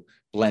to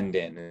blend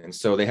in. And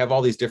so they have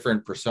all they's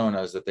different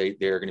personas that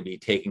they're going to be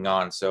taking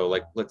on. So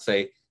like, let's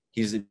say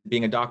he's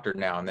being a doctor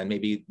now, and then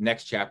maybe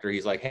next chapter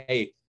he's like,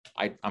 hey,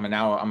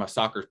 I'm a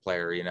soccer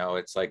player.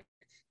 It's like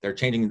they're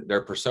changing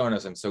their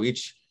personas, and so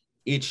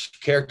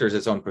each character is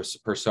its own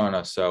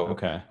persona. So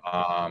okay,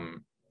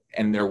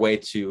 and their way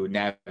to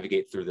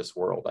navigate through this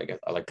world, I guess.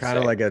 I like kind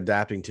of like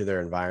adapting to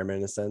their environment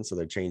in a sense, so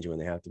they're changing when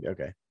they have to be.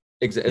 Okay,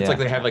 it's like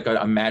they have like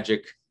a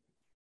magic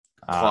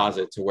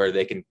closet to where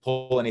they can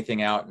pull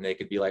anything out, and they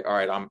could be like, all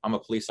right, I'm a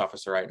police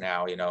officer right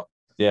now.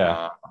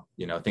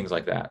 Things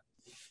like that.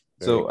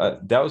 So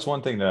that was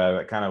one thing that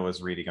I kind of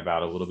was reading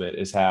about a little bit,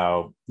 is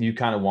how you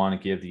kind of want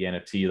to give the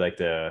NFT, like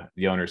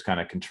the owners, kind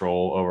of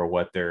control over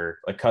what their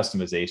like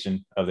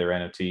customization of their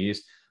NFTs.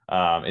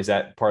 Is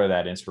that part of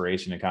that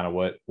inspiration, and kind of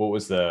what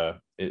was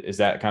is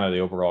that kind of the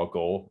overall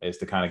goal, is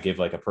to kind of give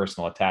like a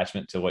personal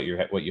attachment to what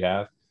you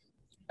have?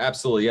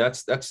 Absolutely. Yeah,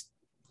 that's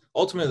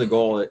ultimately the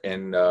goal.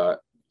 And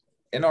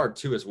in art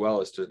too, as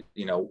well, is to,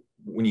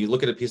 when you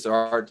look at a piece of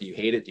art, do you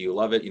hate it? Do you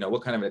love it?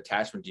 What kind of an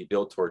attachment do you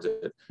build towards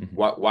it? Mm-hmm.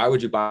 Why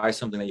would you buy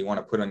something that you want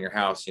to put on your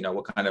house?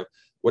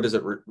 What does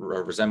it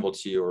resemble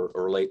to you or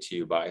relate to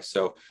you by?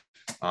 So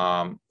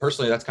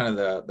personally, that's kind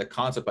of the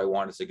concept I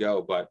wanted to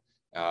go. But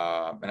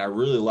and I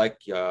really like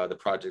the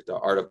project, the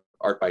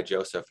art by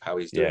Joseph, how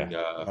he's doing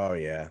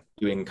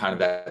doing kind of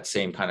that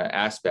same kind of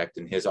aspect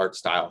in his art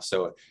style.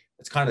 So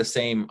it's kind of the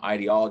same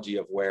ideology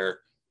of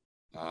where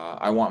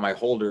I want my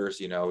holders,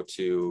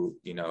 to,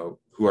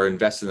 who are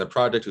invested in the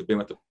project, who've been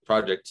with the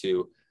project,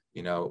 to,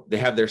 they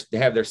have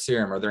their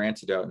serum or their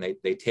antidote, and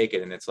they take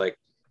it, and it's like,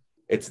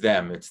 it's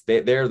them.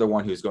 They're the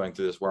one who's going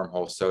through this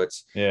wormhole. So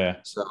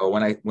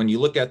so when you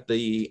look at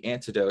the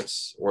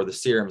antidotes or the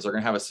serums, they're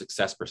going to have a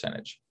success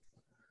percentage.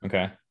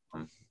 Okay.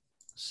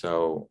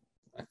 So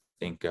I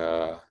think,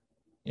 I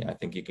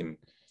think you can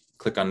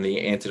click on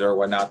the antidote or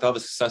whatnot. They'll have a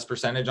success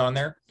percentage on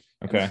there.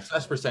 Okay. And the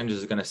success percentage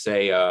is going to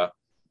say,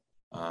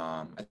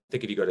 I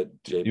think if you go to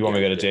JPEG, you want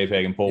me to go to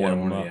JPEG and pull one of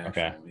them up?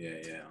 Okay.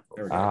 Yeah.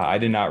 I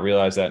did not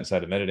realize that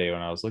inside of metadata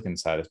when I was looking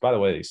inside this. By the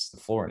way, the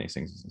floor in these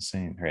things is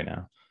insane right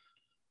now.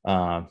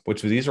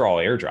 These are all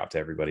airdropped to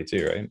everybody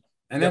too, right?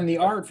 And then the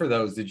art for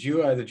those, did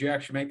you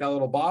actually make that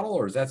little bottle,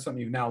 or is that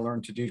something you've now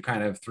learned to do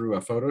kind of through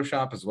a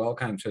Photoshop as well,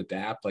 kind of to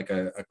adapt like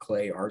a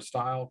clay art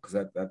style?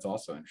 Because that's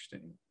also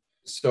interesting.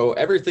 So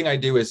everything I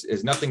do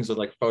is nothing's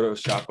like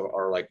Photoshop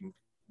or like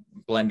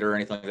Blender or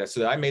anything like that.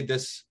 So I made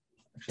this.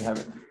 Actually, have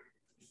it.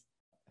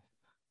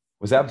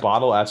 Was that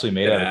bottle actually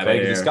made out of clay?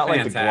 It's got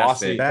like the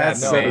glossy.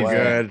 That's so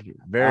good.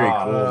 Very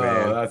cool,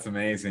 man. That's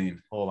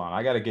amazing. Hold on,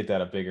 I got to get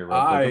that a bigger.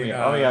 Let me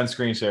on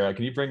screen share.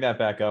 Can you bring that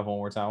back up one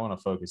more time? I want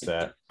to focus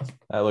that.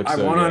 That looks. I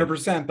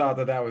 100% thought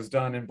that was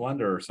done in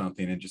Blender or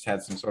something, and just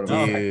had some sort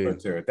of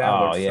effect to it. That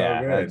looks so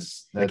good.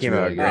 That came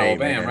out great. Oh,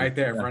 bam! Right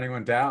there for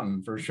anyone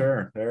doubting, for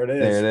sure. There it is.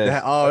 There it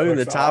is. Even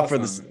the top for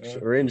the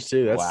syringe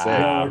too. That's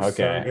wow. Sick.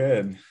 Okay. So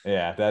good.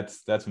 Yeah,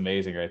 that's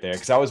amazing right there.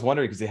 Because I was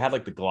wondering, because they had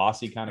like the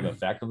glossy kind of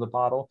effect of the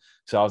bottle.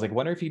 So I was like,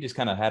 wonder if he just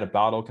kind of had a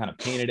bottle, kind of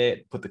painted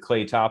it, put the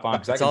clay top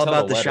on. It's all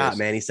about the shot,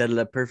 man. He set it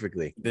up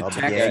perfectly. The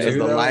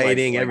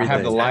lighting, everything. I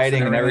have the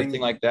lighting and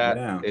everything like that.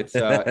 Yeah. It's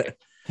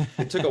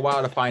it took a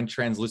while to find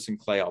translucent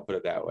clay. I'll put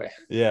it that way.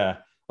 Yeah.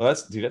 Well,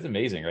 that's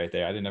amazing right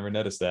there. I didn't ever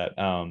notice that.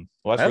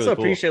 Well, that's I also really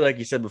cool. appreciate, like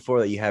you said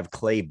before, that you have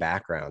clay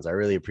backgrounds. I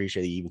really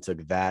appreciate that you even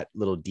took that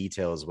little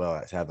detail as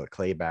well, to have a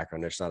clay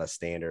background. There's not a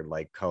standard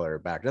like color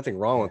back. Nothing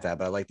wrong with that,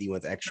 but I like that you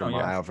went the extra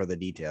mile for the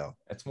detail.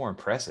 It's more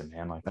impressive,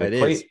 man. Like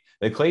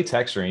the clay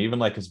texturing, even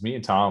like, because me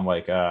and Tom,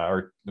 like,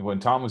 or when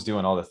Tom was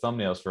doing all the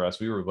thumbnails for us,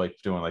 we were like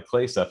doing like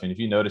clay stuff. And if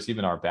you notice,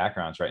 even our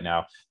backgrounds right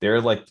now, they're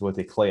like with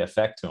a clay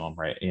effect to them,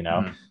 right? And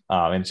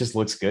it just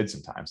looks good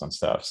sometimes on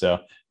stuff. So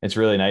it's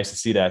really nice to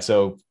see that.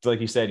 So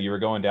like you said, you were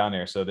going down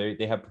there. So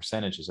they have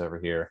percentages over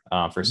here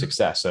for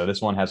success. So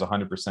this one has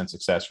 100%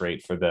 success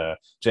rate for the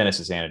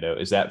Genesis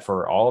antidote. Is that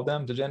for all of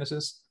them, the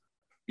Genesis?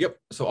 Yep.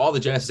 So all the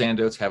Genesis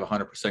antidotes have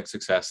 100%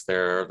 success.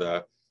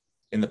 They're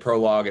in the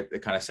prologue,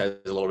 it kind of says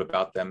a little bit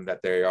about them,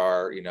 that they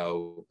are, you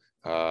know,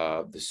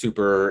 the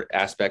super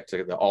aspect,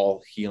 the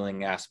all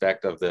healing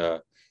aspect of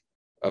the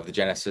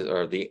Genesis,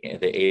 or the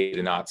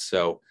Aeronauts.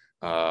 So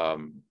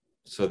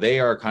so they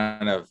are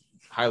kind of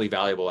highly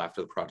valuable after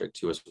the project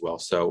too as well.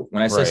 So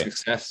when I say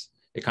success,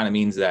 it kind of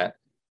means that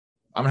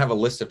I'm gonna have a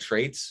list of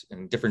traits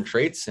and different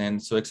traits,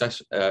 and so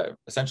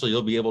essentially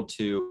you'll be able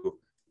to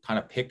kind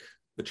of pick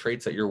the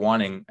traits that you're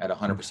wanting at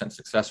 100%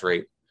 success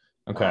rate.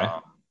 Okay.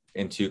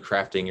 Into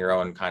crafting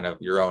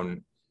your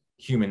own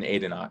human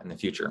Aeronaut in the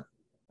future.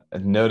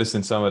 I've noticed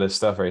in some of this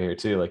stuff right here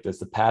too, like there's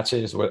the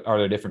patches. What are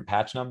there, different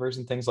patch numbers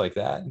and things like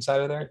that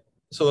inside of there?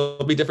 So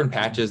there'll be different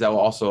patches that will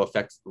also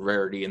affect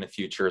rarity in the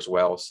future as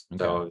well.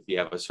 So if you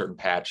have a certain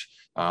patch,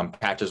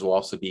 patches will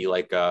also be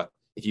like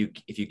if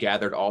you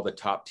gathered all the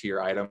top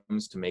tier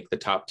items to make the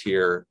top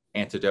tier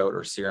antidote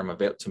or serum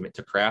available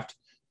to craft,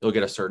 you'll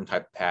get a certain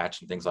type of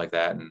patch and things like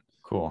that, and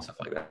cool stuff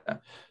like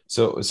that.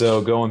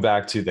 So going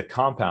back to the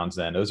compounds,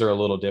 then those are a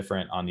little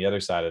different on the other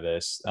side of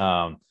this.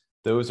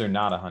 Those are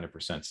not 100%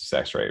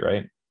 success rate,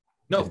 right?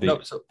 No.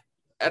 So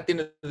at the end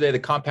of the day, the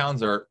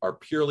compounds are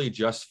purely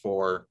just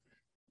for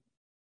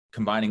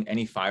combining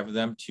any 5 of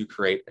them to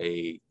create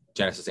a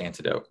Genesis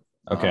antidote.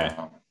 Okay.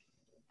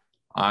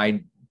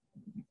 I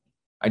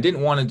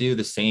didn't want to do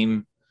the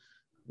same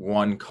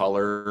one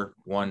color,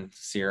 one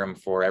serum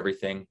for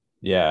everything.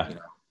 Yeah. You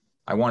know,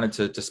 I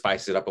wanted to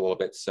spice it up a little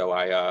bit. So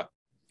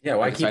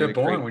why keep it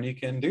boring when you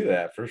can do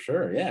that? For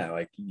sure. Yeah,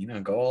 like, you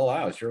know, go all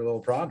out. It's your little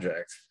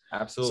project.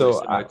 Absolutely.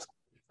 So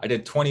I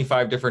did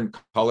 25 different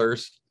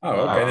colors. Oh,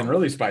 okay. Then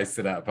really spiced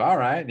it up. All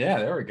right. Yeah,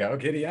 there we go.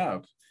 Giddy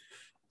up.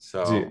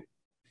 So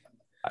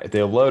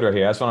the loader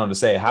here, that's what I wanted to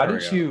say. How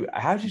did you,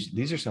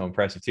 these are so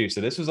impressive too.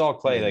 So this was all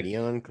clay, like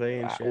neon clay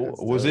and shit.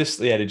 Was this,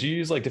 did you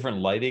use like different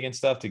lighting and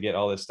stuff to get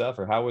all this stuff,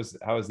 or how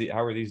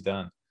were these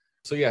done?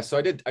 So yeah, so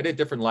I did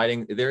different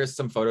lighting. There is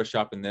some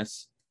Photoshop in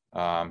this.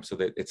 So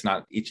that it's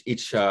not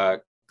each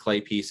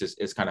clay piece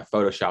is kind of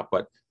Photoshop,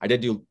 but I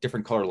did do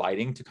different color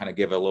lighting to kind of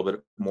give a little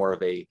bit more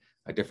of a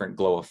different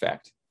glow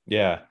effect.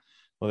 Yeah.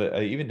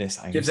 Well, even this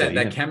gives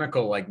that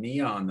chemical like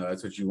neon though.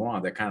 That's what you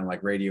want. That kind of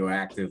like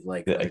radioactive,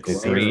 like the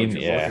green.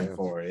 Yeah,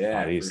 for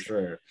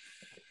sure.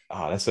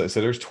 Oh, that's so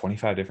there's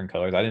 25 different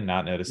colors. I did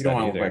not notice you that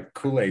don't want either. like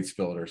Kool-Aid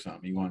spilled or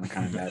something. You want to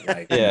kind of that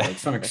like, like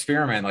some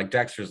experiment like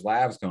Dexter's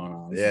Labs going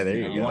on. Yeah, there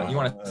you go. You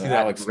want to see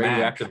that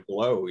radioactive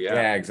glow.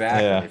 Yeah,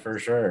 exactly, for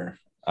sure.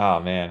 Oh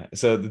man.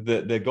 So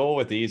the goal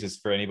with these is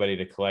for anybody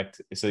to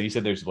collect. So you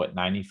said there's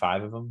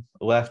 95 of them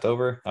left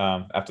over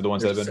after the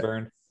ones that have been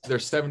burned?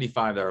 There's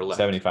 75 that are left.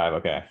 75.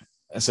 Okay.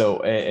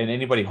 So, and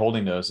anybody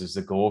holding those, is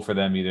the goal for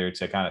them either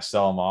to kind of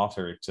sell them off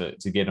or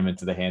to get them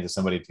into the hands of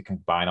somebody to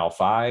combine all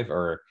 5,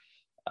 or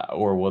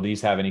will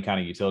these have any kind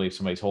of utility if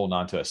somebody's holding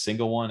on to a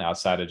single one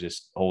outside of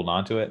just holding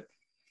on to it?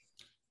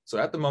 So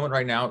at the moment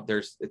right now,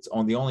 it's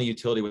the only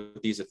utility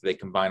with these if they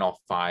combine all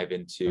 5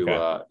 into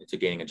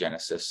gaining a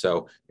Genesis.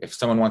 So if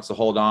someone wants to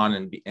hold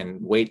on and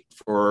wait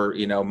for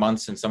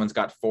months, and someone's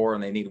got 4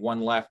 and they need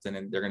 1 left, and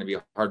then they're going to be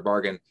a hard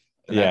bargain,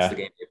 then that's the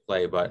game they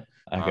play. But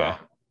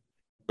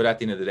but at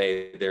the end of the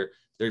day,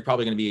 they're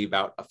probably going to be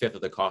about a 5th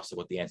of the cost of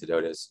what the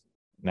antidote is.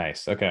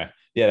 Nice. Okay.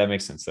 Yeah, that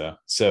makes sense though.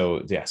 So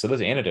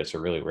those antidotes are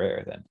really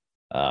rare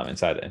then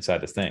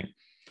inside this thing.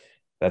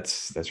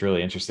 That's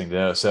really interesting to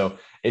know. So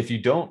if you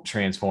don't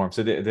transform,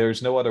 so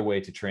there's no other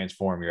way to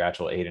transform your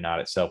actual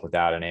Aeronaut itself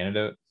without an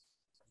antidote?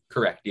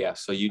 Correct. Yeah.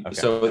 So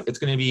it's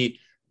going to be,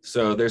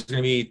 there's going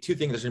to be 2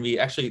 things. There's going to be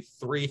actually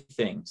 3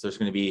 things. There's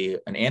going to be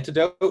an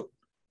antidote,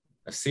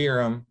 a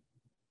serum,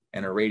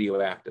 and a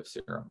radioactive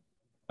serum.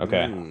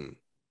 Okay.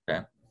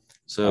 Okay.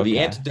 So the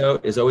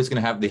antidote is always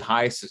going to have the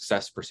high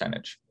success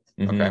percentage.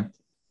 Mm-hmm. Okay.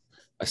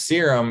 A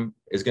serum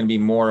is going to be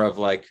more of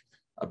like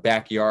a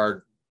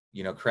backyard,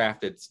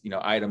 crafted,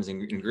 items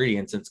and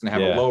ingredients. And it's going to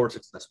have a lower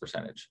success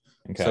percentage.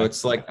 Okay. So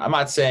it's like, I'm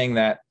not saying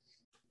that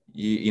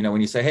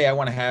when you say, hey, I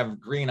want to have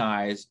green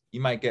eyes,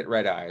 you might get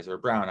red eyes or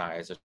brown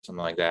eyes or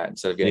something like that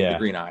instead of getting the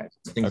green eyes,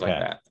 things like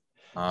that.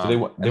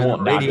 So they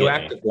won't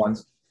radioactive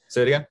ones.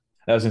 Say it again.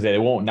 I was gonna say they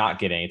won't not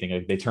get anything.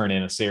 Like they turn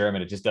in a serum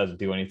and it just doesn't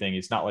do anything.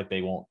 It's not like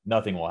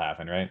nothing will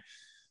happen, right?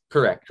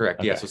 Correct.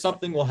 Okay. Yeah. So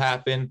something will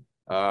happen.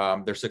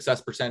 Their success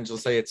percentage,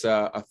 let's say it's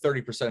a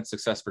 30%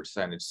 success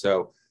percentage.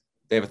 So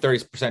they have a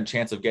 30%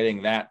 chance of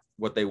getting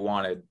what they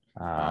wanted.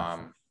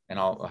 And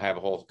I'll have a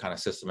whole kind of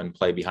system in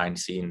play behind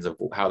scenes of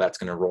how that's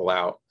going to roll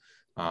out.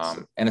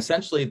 And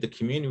essentially the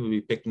community will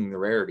be picking the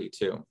rarity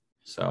too.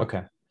 So,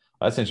 okay.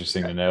 That's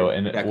interesting to know.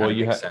 And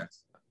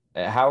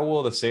how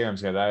will the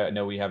serums go? I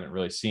know we haven't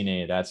really seen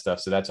any of that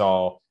stuff. So that's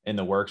all in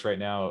the works right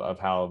now of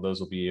how those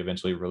will be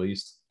eventually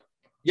released.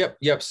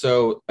 Yep.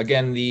 So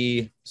again,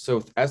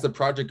 as the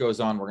project goes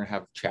on, we're going to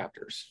have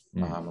chapters.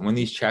 And when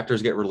these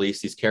chapters get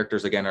released, these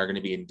characters again are going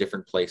to be in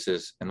different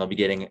places, and they'll be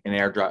getting an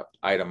airdrop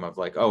item of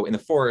like, oh, in the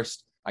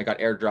forest, I got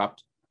airdropped,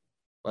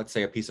 let's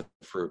say a piece of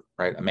fruit,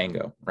 right? A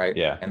mango, right?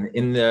 Yeah. And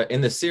in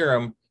the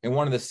serum, in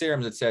one of the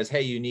serums, it says,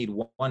 hey, you need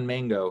 1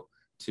 mango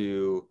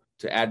to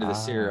add to the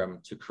serum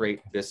to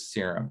create this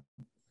serum.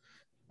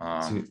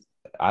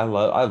 I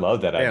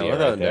love that idea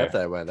right there.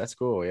 That went. That's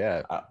cool.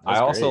 Yeah. I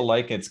also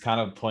like it's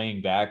kind of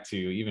playing back to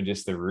even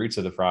just the roots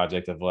of the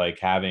project of like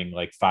having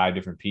like 5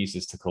 different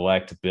pieces to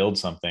collect to build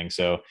something.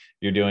 So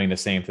you're doing the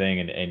same thing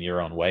in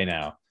your own way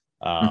now.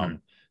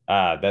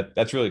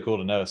 That's really cool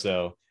to know.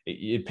 So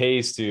it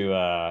pays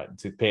to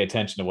pay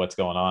attention to what's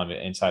going on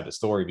inside the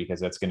story, because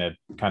that's going to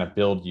kind of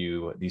build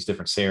you these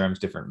different serums,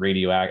 different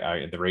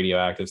the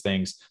radioactive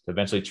things to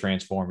eventually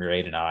transform your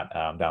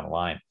Aeronaut down the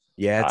line.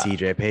 Yeah,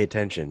 TJ, pay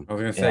attention. I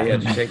was gonna say,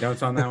 did you take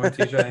notes on that one,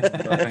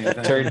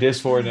 TJ? Turn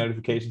Discord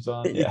notifications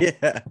on.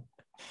 Yeah.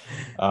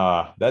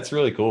 That's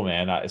really cool,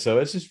 man. So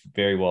it's just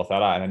very well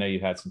thought out. And I know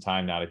you've had some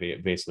time now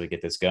to basically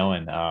get this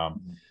going.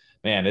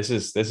 Man, this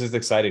is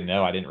exciting to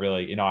know. I didn't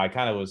really, I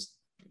kind of was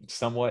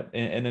somewhat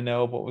in the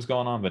know of what was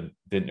going on, but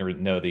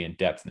didn't know the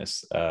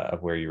in-depthness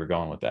of where you were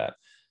going with that.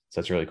 So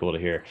that's really cool to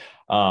hear.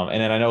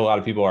 And then I know a lot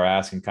of people are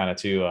asking kind of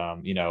too,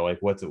 like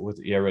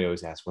everybody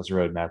always asks, what's the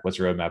roadmap? What's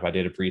the roadmap? I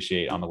did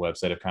appreciate on the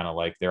website of kind of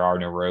like, there are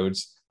no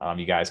roads.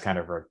 You guys kind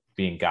of are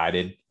being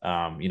guided,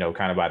 kind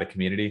of by the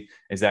community.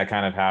 Is that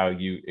kind of how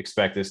you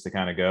expect this to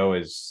kind of go?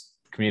 Is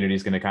community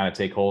is going to kind of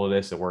take hold of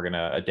this and we're going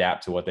to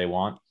adapt to what they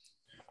want?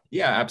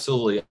 Yeah,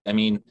 absolutely. I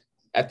mean,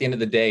 at the end of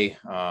the day,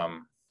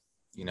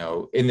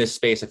 in this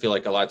space, I feel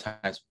like a lot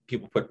of times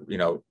people put,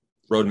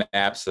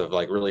 roadmaps of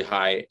like really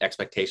high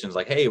expectations,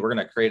 like, hey, we're going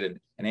to create an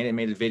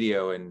animated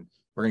video and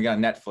we're going to get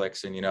on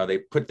Netflix. And, they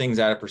put things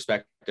out of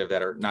perspective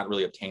that are not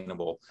really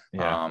obtainable.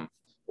 Yeah.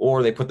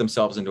 Or they put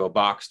themselves into a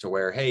box to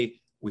where, hey,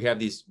 we have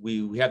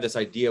this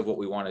idea of what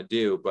we want to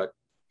do, but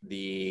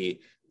the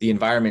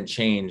environment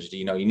changed,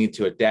 you need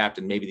to adapt.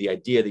 And maybe the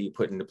idea that you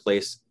put into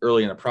place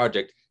early in a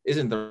project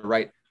isn't the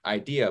right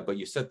idea, but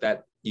you set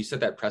that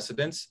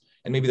precedence.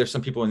 And maybe there's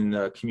some people in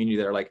the community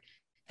that are like,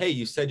 hey,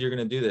 you said you're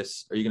going to do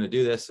this. Are you going to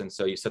do this? And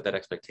so you set that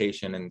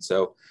expectation. And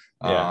so,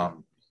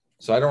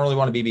 so I don't really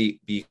want to be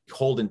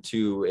beholden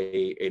to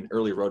an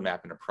early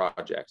roadmap in a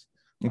project.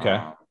 Okay.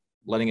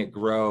 Letting it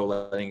grow,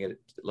 letting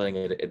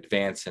it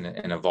advance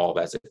and evolve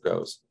as it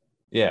goes.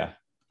 Yeah,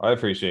 I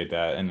appreciate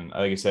that. And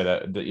like I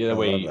said, the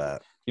way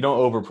you don't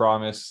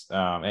overpromise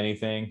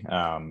anything.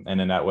 And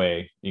then that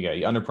way you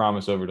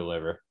underpromise,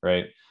 overdeliver,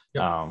 right?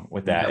 Yep.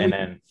 With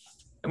that.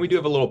 And we do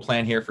have a little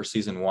plan here for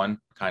season 1,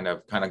 kind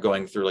of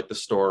going through like the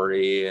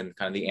story and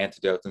kind of the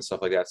antidotes and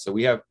stuff like that. So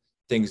we have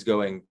things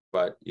going,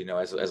 but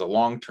as a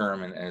long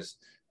term and as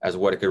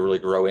what it could really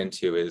grow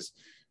into it's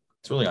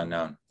really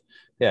unknown.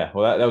 Yeah,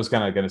 well, that was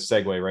kind of going to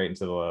segue right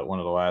into one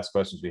of the last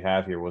questions we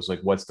have here was like,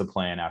 what's the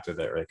plan after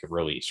the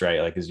release, right?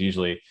 Like, because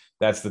usually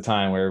that's the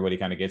time where everybody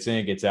kind of gets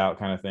in, gets out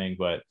kind of thing.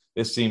 But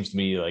this seems to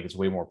me like it's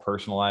way more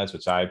personalized,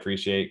 which I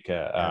appreciate.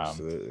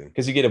 Absolutely.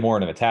 Because you get more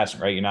of an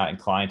attachment, right? You're not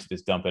inclined to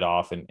just dump it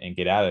off and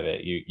get out of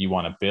it. You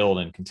want to build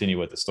and continue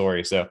with the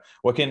story. So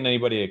what can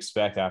anybody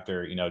expect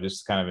after,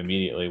 just kind of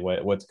immediately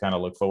what to kind of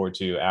look forward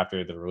to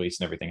after the release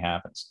and everything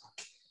happens?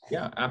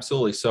 Yeah,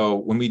 absolutely. So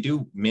when we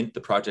do mint the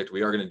project,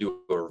 we are going to do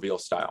a reveal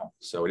style.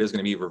 So it is going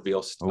to be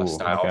reveal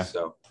style. Okay.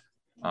 So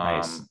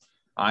nice.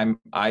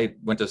 I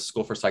went to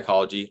school for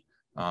psychology,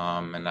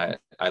 and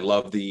I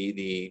love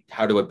the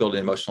how to build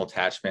an emotional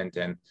attachment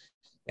and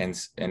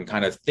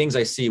kind of things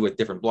I see with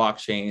different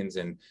blockchains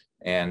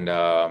and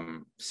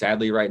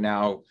sadly right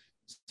now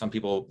some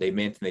people they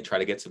mint and they try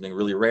to get something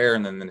really rare,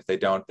 and then if they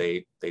don't,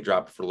 they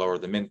drop it for lower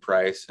the mint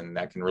price, and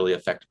that can really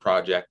affect the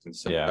project. And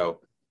so. Yeah.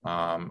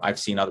 I've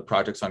seen other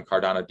projects on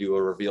Cardano do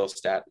a reveal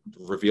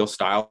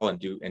style and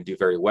do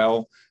very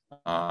well.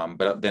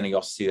 But then you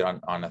also see it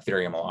on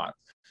Ethereum a lot.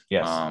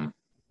 Yes.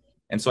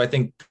 And so I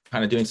think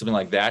kind of doing something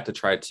like that to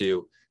try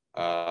to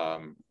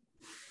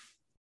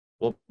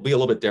will be a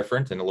little bit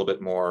different and a little bit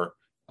more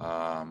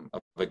of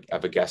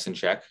a guess and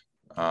check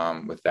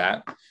with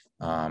that.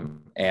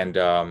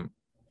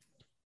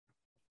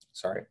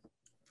 Sorry.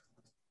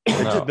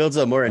 It just builds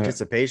up more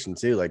anticipation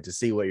too, like to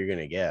see what you're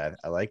gonna get.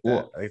 I like that.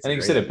 Well, I think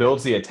you said it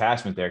builds the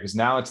attachment there, because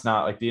now it's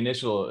not like the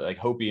initial like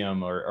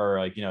hopium or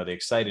like the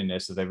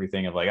excitedness of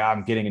everything of like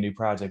I'm getting a new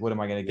project. What am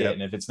I gonna get? Yep.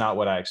 And if it's not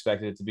what I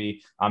expected it to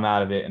be, I'm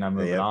out of it and I'm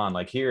moving on.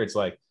 Like here, it's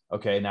like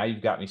okay, now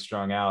you've got me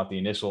strung out. The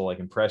initial like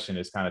impression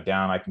is kind of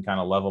down. I can kind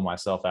of level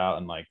myself out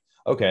and like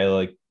okay,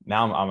 like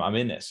now I'm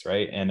in this,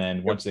 right? And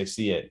then once they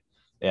see it,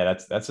 yeah,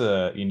 that's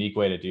a unique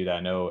way to do that.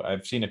 I know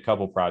I've seen a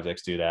couple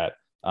projects do that.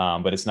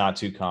 But it's not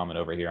too common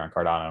over here on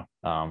Cardano.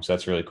 So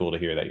that's really cool to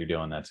hear that you're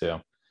doing that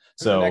too.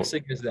 So the next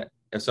thing is that,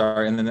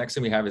 and the next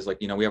thing we have is like,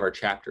 we have our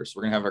chapters.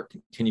 We're going to have our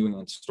continuing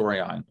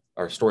storyline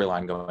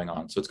going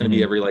on. So it's going to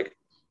be every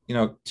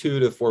 2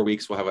 to 4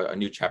 weeks, we'll have a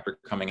new chapter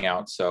coming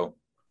out. So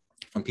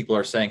when people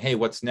are saying, hey,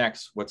 what's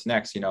next? We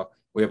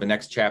have a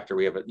next chapter,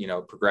 we have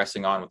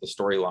progressing on with the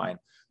storyline.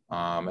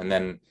 And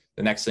then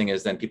the next thing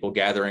is then people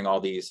gathering all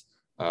these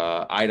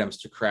items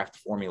to craft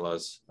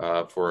formulas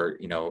for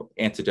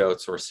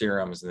antidotes or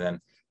serums, and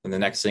then the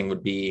next thing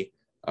would be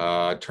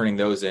turning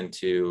those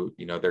into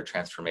their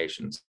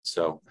transformations.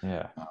 So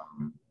yeah,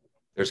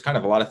 there's kind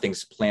of a lot of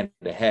things planned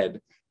ahead.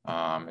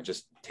 It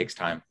just takes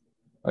time.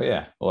 Oh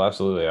yeah, well,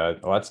 absolutely.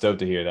 Well, that's dope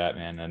to hear that,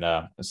 man. And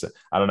I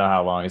don't know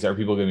how long is. Are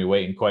people going to be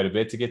waiting quite a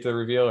bit to get to the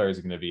reveal, or is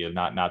it going to be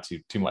not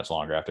too much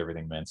longer after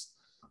everything mints?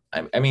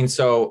 I mean,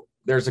 so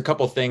there's a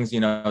couple things,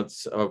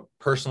 it's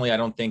personally, I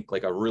don't think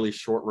like a really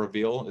short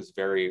reveal is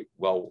very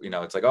well,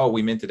 it's like, oh,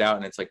 we minted out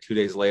and it's like 2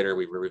 days later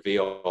we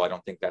reveal. I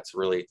don't think that's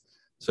really,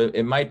 so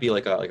it might be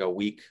like a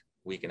week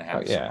and a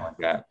half, something like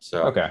that.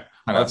 So okay,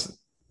 that's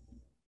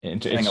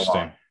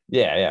interesting.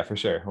 Yeah, for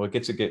sure. Well,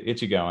 get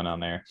you going on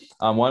there.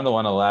 One of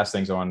the last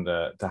things I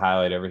wanted to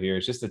highlight over here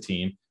is just the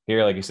team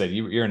here. Like you said,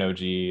 you're an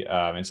OG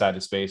inside the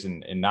space,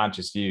 and not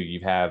just you. You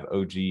have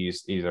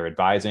OGs either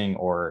advising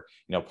or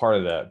part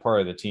of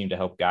the team to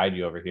help guide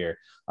you over here.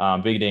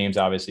 Big names,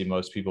 obviously,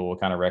 most people will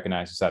kind of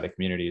recognize inside the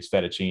community is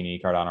Fettuccini,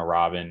 Cardano,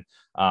 Robin,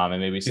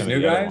 and maybe some of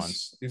the other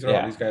ones. These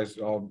guys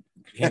all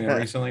came in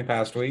recently,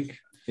 past week.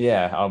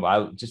 Yeah.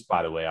 I just,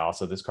 by the way,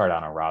 also this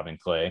Cardano Robin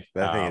Clay.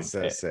 That thing is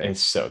so sick.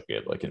 It's so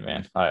good looking,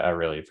 man. I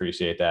really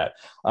appreciate that.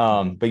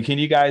 But can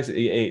you guys,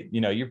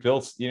 you're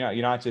built,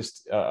 you're not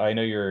just, I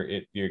know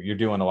you're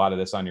doing a lot of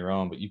this on your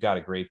own, but you've got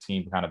a great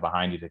team kind of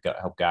behind you to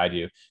help guide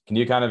you. Can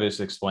you kind of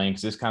just explain,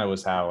 because this kind of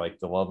was how like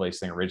the Lovelace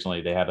thing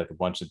originally, they had like a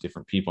bunch of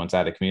different people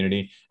inside the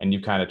community, and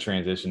you kind of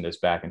transitioned this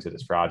back into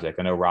this project.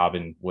 I know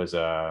Robin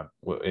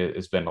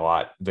has been a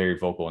lot, very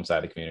vocal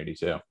inside the community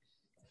too.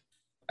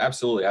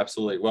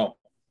 Absolutely. Well,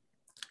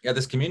 yeah,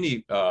 this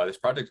community, this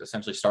project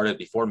essentially started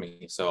before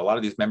me. So a lot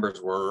of these members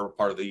were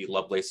part of the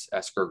Lovelace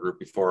escrow group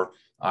before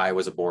I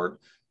was aboard.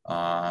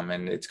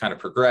 And it's kind of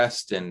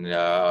progressed, and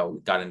we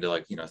got into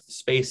like, the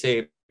space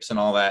apes and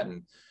all that.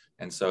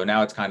 And so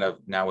now it's kind of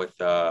with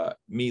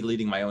me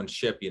leading my own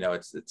ship,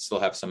 it's still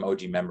have some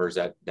OG members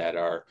that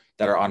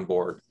are on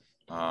board.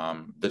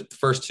 The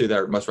first two that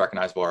are most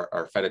recognizable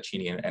are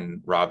Fettuccini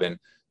and Robin.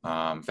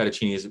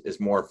 Fettuccini is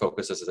more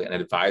focused as an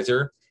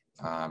advisor.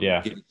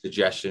 Giving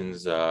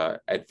suggestions,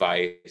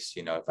 advice,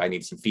 if I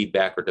need some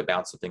feedback or to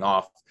bounce something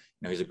off,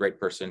 he's a great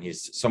person.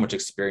 He's so much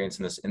experience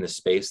in this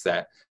space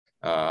that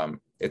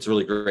it's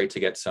really great to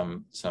get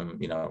some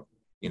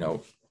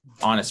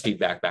honest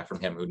feedback back from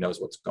him who knows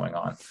what's going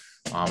on.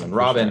 And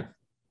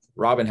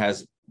Robin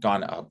has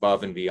gone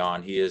above and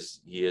beyond. He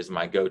is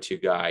my go-to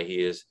guy.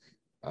 He is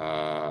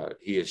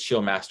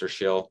shill master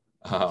shill.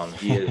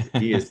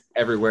 He is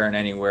everywhere and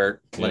anywhere,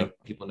 letting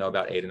people know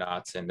about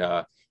Aidonauts,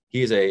 and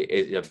he is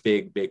a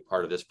big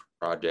part of this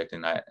project,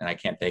 and I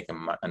can't thank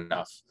him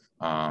enough.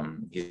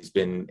 He's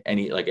been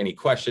any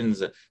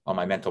questions on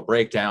my mental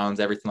breakdowns,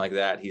 everything like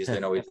that. He's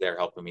been always there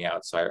helping me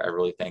out. So I'm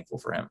really thankful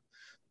for him.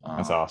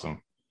 That's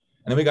awesome.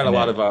 And then we got a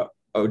lot of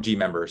OG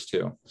members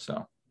too.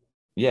 So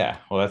yeah,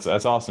 well,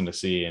 that's awesome to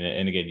see.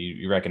 And again,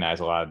 you recognize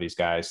a lot of these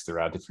guys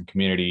throughout different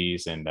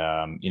communities and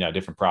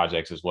different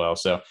projects as well.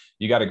 So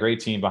you got a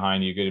great team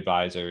behind you, good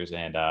advisors,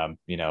 and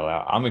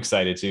I'm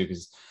excited too,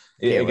 because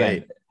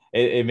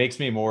it makes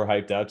me more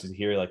hyped up to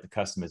hear like the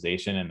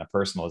customization and the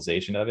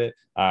personalization of it.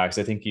 Because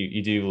I think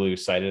you do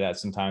lose sight of that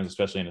sometimes,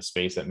 especially in a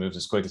space that moves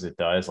as quick as it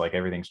does. Like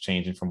everything's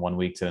changing from one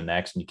week to the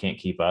next, and you can't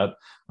keep up.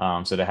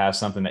 So to have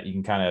something that you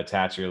can kind of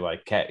attach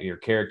your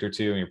character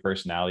to and your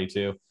personality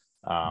to,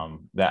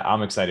 that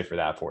I'm excited for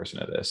that portion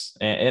of this.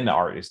 And the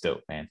art is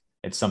dope, man.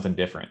 It's something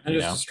different. And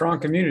just a strong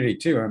community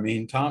too. I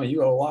mean, Tommy,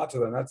 you owe a lot to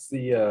them. That's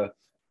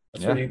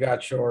where you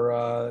got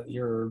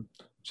your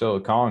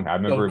So Kong, I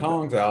remember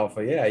Kong's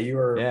alpha. Yeah, you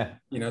were,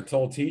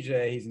 told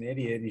TJ he's an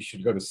idiot and he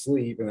should go to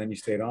sleep, and then you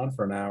stayed on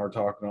for an hour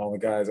talking to all the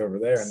guys over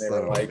there, and they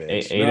were like,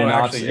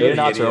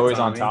 Aidonauts are always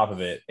on top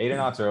of it.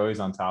 Aidonauts are always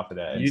on top of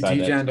that. You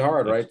degened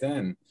hard right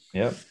then.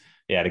 Yep.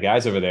 Yeah, the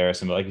guys over there are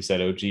some, like you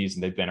said, OGs,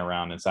 and they've been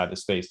around inside the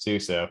space too.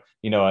 So,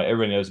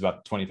 everybody knows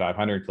about the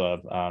 2500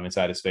 club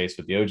inside the space,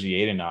 but the OG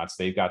Aidonauts,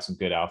 they've got some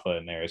good alpha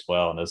in there as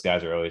well. And those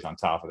guys are always on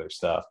top of their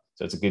stuff.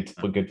 So it's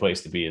a good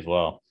place to be as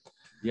well.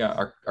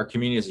 Yeah, our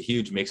community is a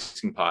huge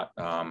mixing pot.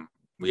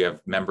 We have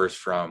members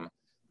from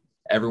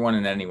everyone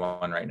and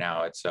anyone right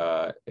now.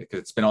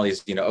 It's been all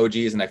these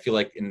OGs, and I feel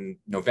like in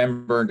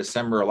November and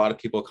December, a lot of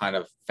people kind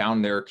of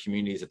found their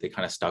communities that they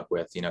kind of stuck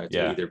with.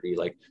 To either be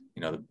like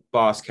the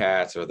Boss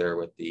Cats, or they're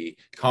with the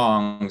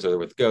Kongs, or they're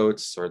with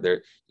Goats, or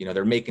they're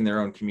they're making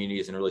their own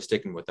communities and really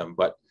sticking with them.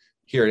 But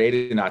here at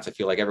Aidonauts, I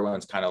feel like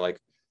everyone's kind of like,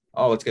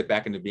 oh, let's get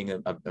back into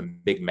being a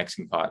big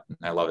mixing pot, and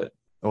I love it.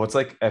 Well, it's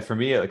like, for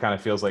me, it kind of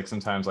feels like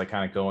sometimes like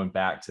kind of going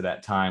back to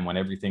that time when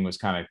everything was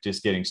kind of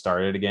just getting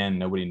started again.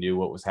 Nobody knew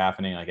what was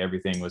happening. Like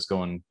everything was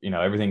going,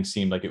 everything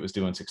seemed like it was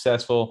doing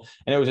successful,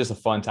 and it was just a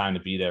fun time to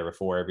be there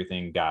before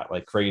everything got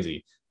like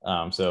crazy.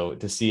 So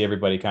to see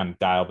everybody kind of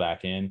dial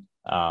back in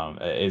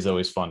is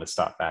always fun to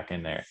stop back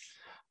in there.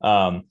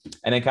 And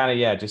then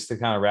kind of, just to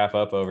kind of wrap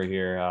up over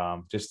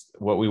here, just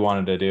what we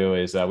wanted to do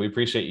is we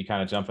appreciate you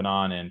kind of jumping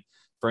on. And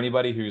for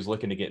anybody who's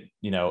looking to get,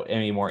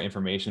 any more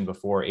information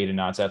before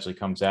Aidonauts actually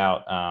comes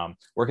out,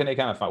 where can they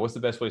kind of find, what's the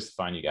best place to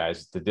find you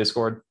guys? The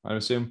Discord, I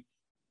assume?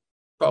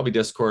 Probably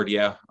Discord,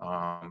 yeah.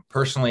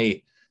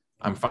 Personally,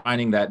 I'm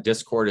finding that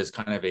Discord is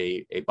kind of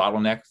a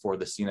bottleneck for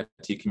the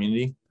CNFT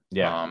community.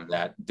 Yeah.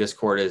 That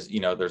Discord is,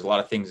 there's a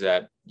lot of things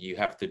that you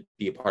have to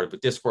be a part of a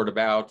Discord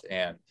about,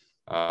 and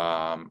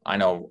I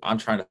know I'm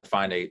trying to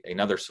find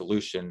another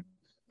solution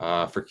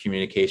for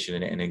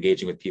communication and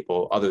engaging with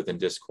people other than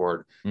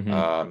Discord.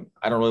 I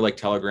don't really like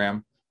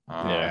Telegram.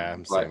 Yeah,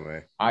 I'm same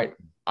way.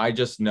 I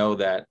just know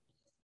that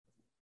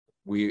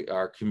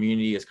our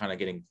community is kind of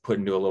getting put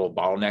into a little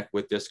bottleneck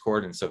with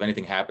Discord. And so if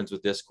anything happens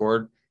with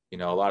Discord, a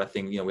lot of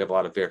things, we have a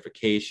lot of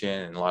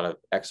verification and a lot of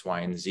X,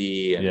 Y, and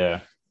Z.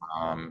 And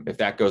if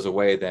that goes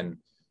away, then,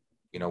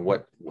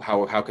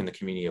 how can the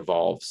community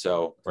evolve?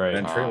 So,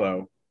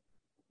 Ventrilo.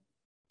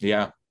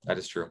 Yeah, that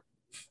is true.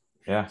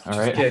 Yeah. All Just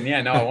right. kidding.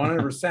 Yeah, no,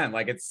 100%.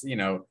 Like it's,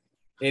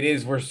 it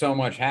is where so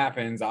much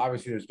happens.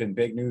 Obviously, there's been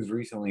big news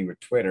recently with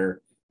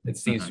Twitter. It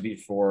seems to be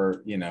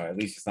for, at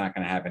least it's not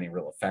going to have any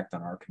real effect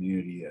on our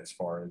community as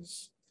far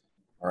as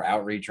our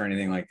outreach or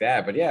anything like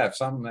that. But yeah, if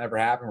something ever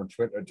happened where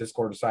Twitter or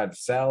Discord decided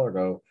to sell or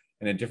go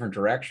in a different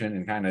direction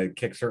and kind of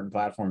kick certain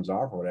platforms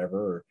off or whatever,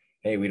 or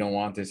hey, we don't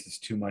want this, it's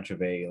too much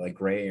of a like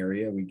gray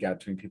area. We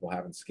got too many people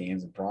having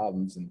scams and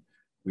problems, and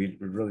we'd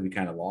really be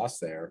kind of lost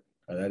there.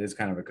 That is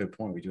kind of a good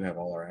point. We do have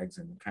all our eggs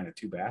in kind of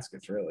two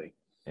baskets, really.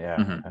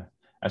 Yeah.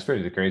 That's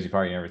pretty the crazy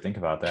part. You never think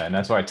about that. And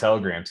that's why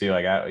Telegram too,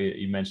 like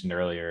you mentioned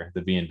earlier,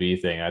 the B&B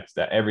thing,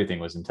 that everything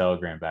was in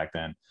Telegram back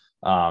then.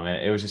 And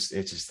it's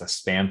just a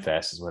spam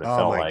fest is what it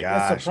felt like.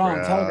 That's the problem.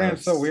 Bro.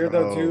 Telegram's so weird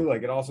though too.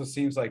 Like it also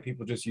seems like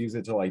people just use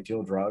it to like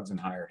deal drugs and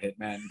hire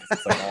hitmen.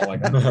 It's like all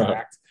like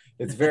untracked.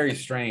 It's very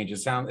strange.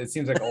 It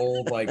seems like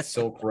old like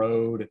Silk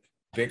Road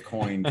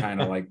Bitcoin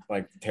kind of like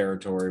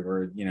territory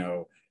where,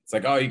 it's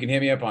like, oh, you can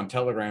hit me up on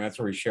Telegram. That's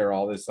where we share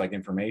all this like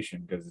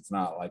information because it's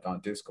not like on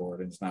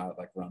Discord and it's not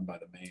like run by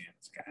the man.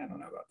 It's I don't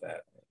know about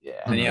that.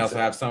 Yeah. And then you also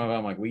have some of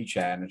them like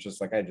WeChat, and it's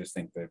just like I just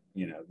think that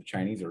the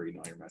Chinese are reading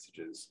all your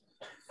messages.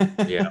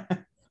 Yeah.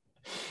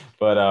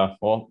 But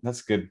well,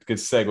 that's good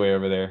segue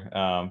over there.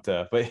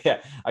 But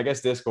yeah, I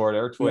guess Discord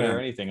or Twitter or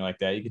anything like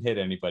that, you can hit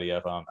anybody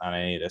up on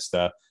any of this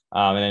stuff.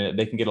 And then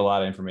they can get a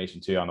lot of information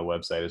too on the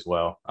website as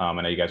well. I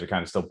know you guys are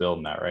kind of still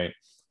building that, right?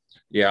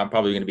 Yeah, I'm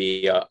probably going to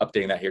be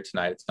updating that here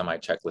tonight. It's on my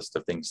checklist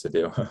of things to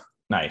do.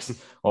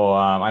 Nice. Well,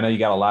 I know you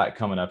got a lot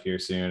coming up here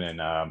soon,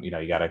 and you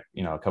got a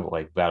couple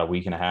about a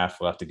week and a half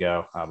left to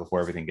go before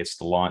everything gets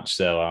to launch.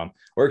 So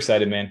we're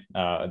excited, man.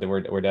 That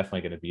we're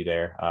definitely going to be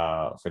there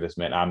for this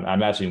minute.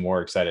 I'm actually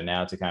more excited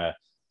now to kind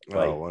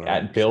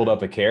of build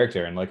up a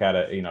character and look how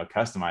to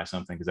customize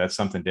something, because that's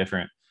something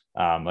different.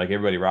 Like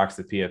everybody rocks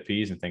the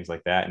PFPs and things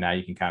like that. And now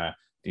you can kind of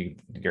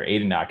your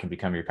Aedonaut can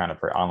become your kind of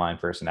online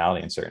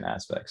personality in certain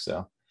aspects.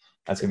 So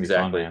that's gonna be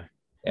fun, man.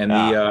 And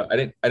I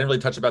didn't really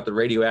touch about the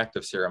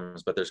radioactive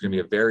serums, but there's going to be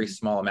a very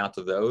small amount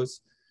of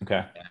those.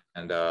 Okay.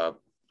 And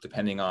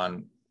depending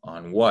on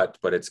what,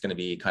 but it's going to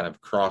be kind of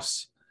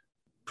cross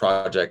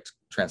project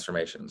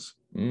transformations.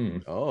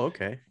 Oh,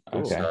 okay.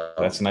 Cool. Okay. So,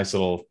 that's a nice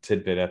little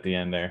tidbit at the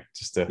end there.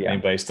 Just to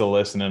anybody still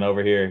listening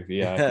over here.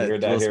 Yeah. You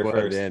heard that here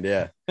first. End,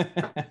 yeah.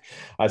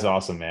 That's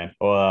awesome, man.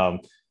 Well,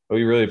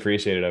 we really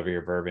appreciate it over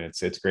here, Bourbon.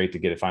 It's great to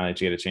get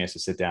a chance to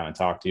sit down and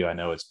talk to you. I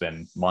know it's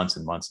been months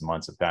and months and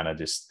months of kind of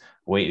just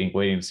waiting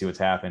to see what's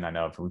happened. I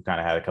know we've kind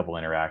of had a couple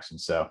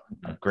interactions, so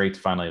great to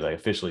finally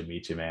officially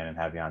meet you, man, and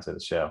have you onto the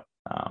show.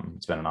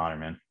 It's been an honor,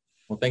 man.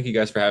 Well, thank you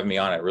guys for having me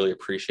on. I really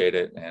appreciate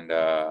it, and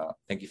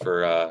thank you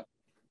for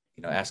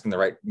asking the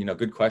right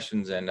good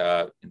questions and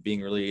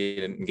being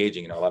really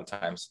engaging. A lot of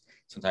times.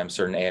 Sometimes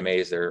certain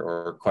AMAs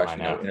or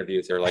question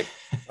interviews are like,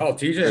 oh,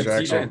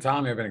 TJ and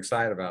Tommy have been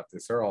excited about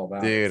this. They're all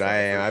about dude.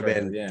 I've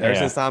been ever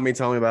since Tommy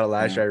told me about it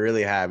last year. I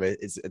really have.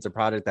 It's a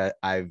project that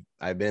I've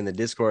been in the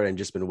Discord and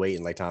just been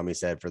waiting, like Tommy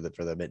said, for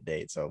the mid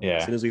date. So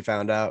as soon as we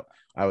found out,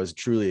 I was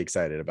truly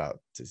excited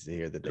to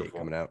hear the date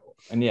coming out.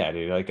 And yeah,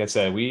 dude, like I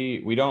said,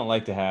 we don't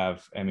like to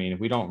have. I mean,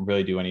 we don't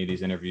really do any of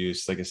these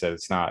interviews. Like I said,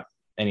 it's not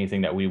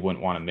anything that we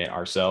wouldn't want to admit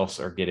ourselves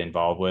or get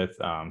involved with.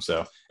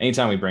 So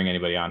anytime we bring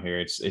anybody on here,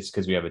 it's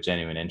because we have a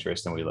genuine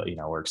interest and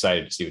we're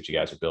excited to see what you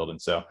guys are building.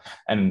 So,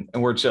 and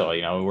we're chill,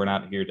 we're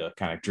not here to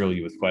kind of drill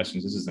you with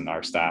questions. This isn't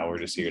our style. We're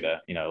just here to,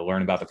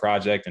 learn about the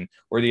project, and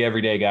we're the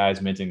everyday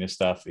guys minting this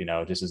stuff,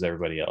 just as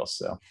everybody else.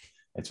 So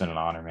it's been an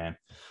honor, man.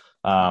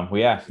 Well,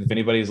 yeah, if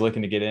anybody's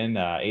looking to get in,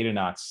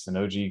 Aedonauts, an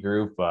OG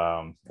group,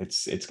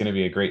 it's going to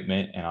be a great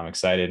mint, and I'm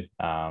excited.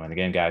 And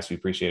again, guys, we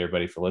appreciate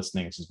everybody for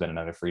listening. This has been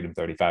another Freedom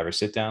 35er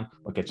sit down.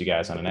 We'll catch you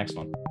guys on the next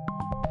one.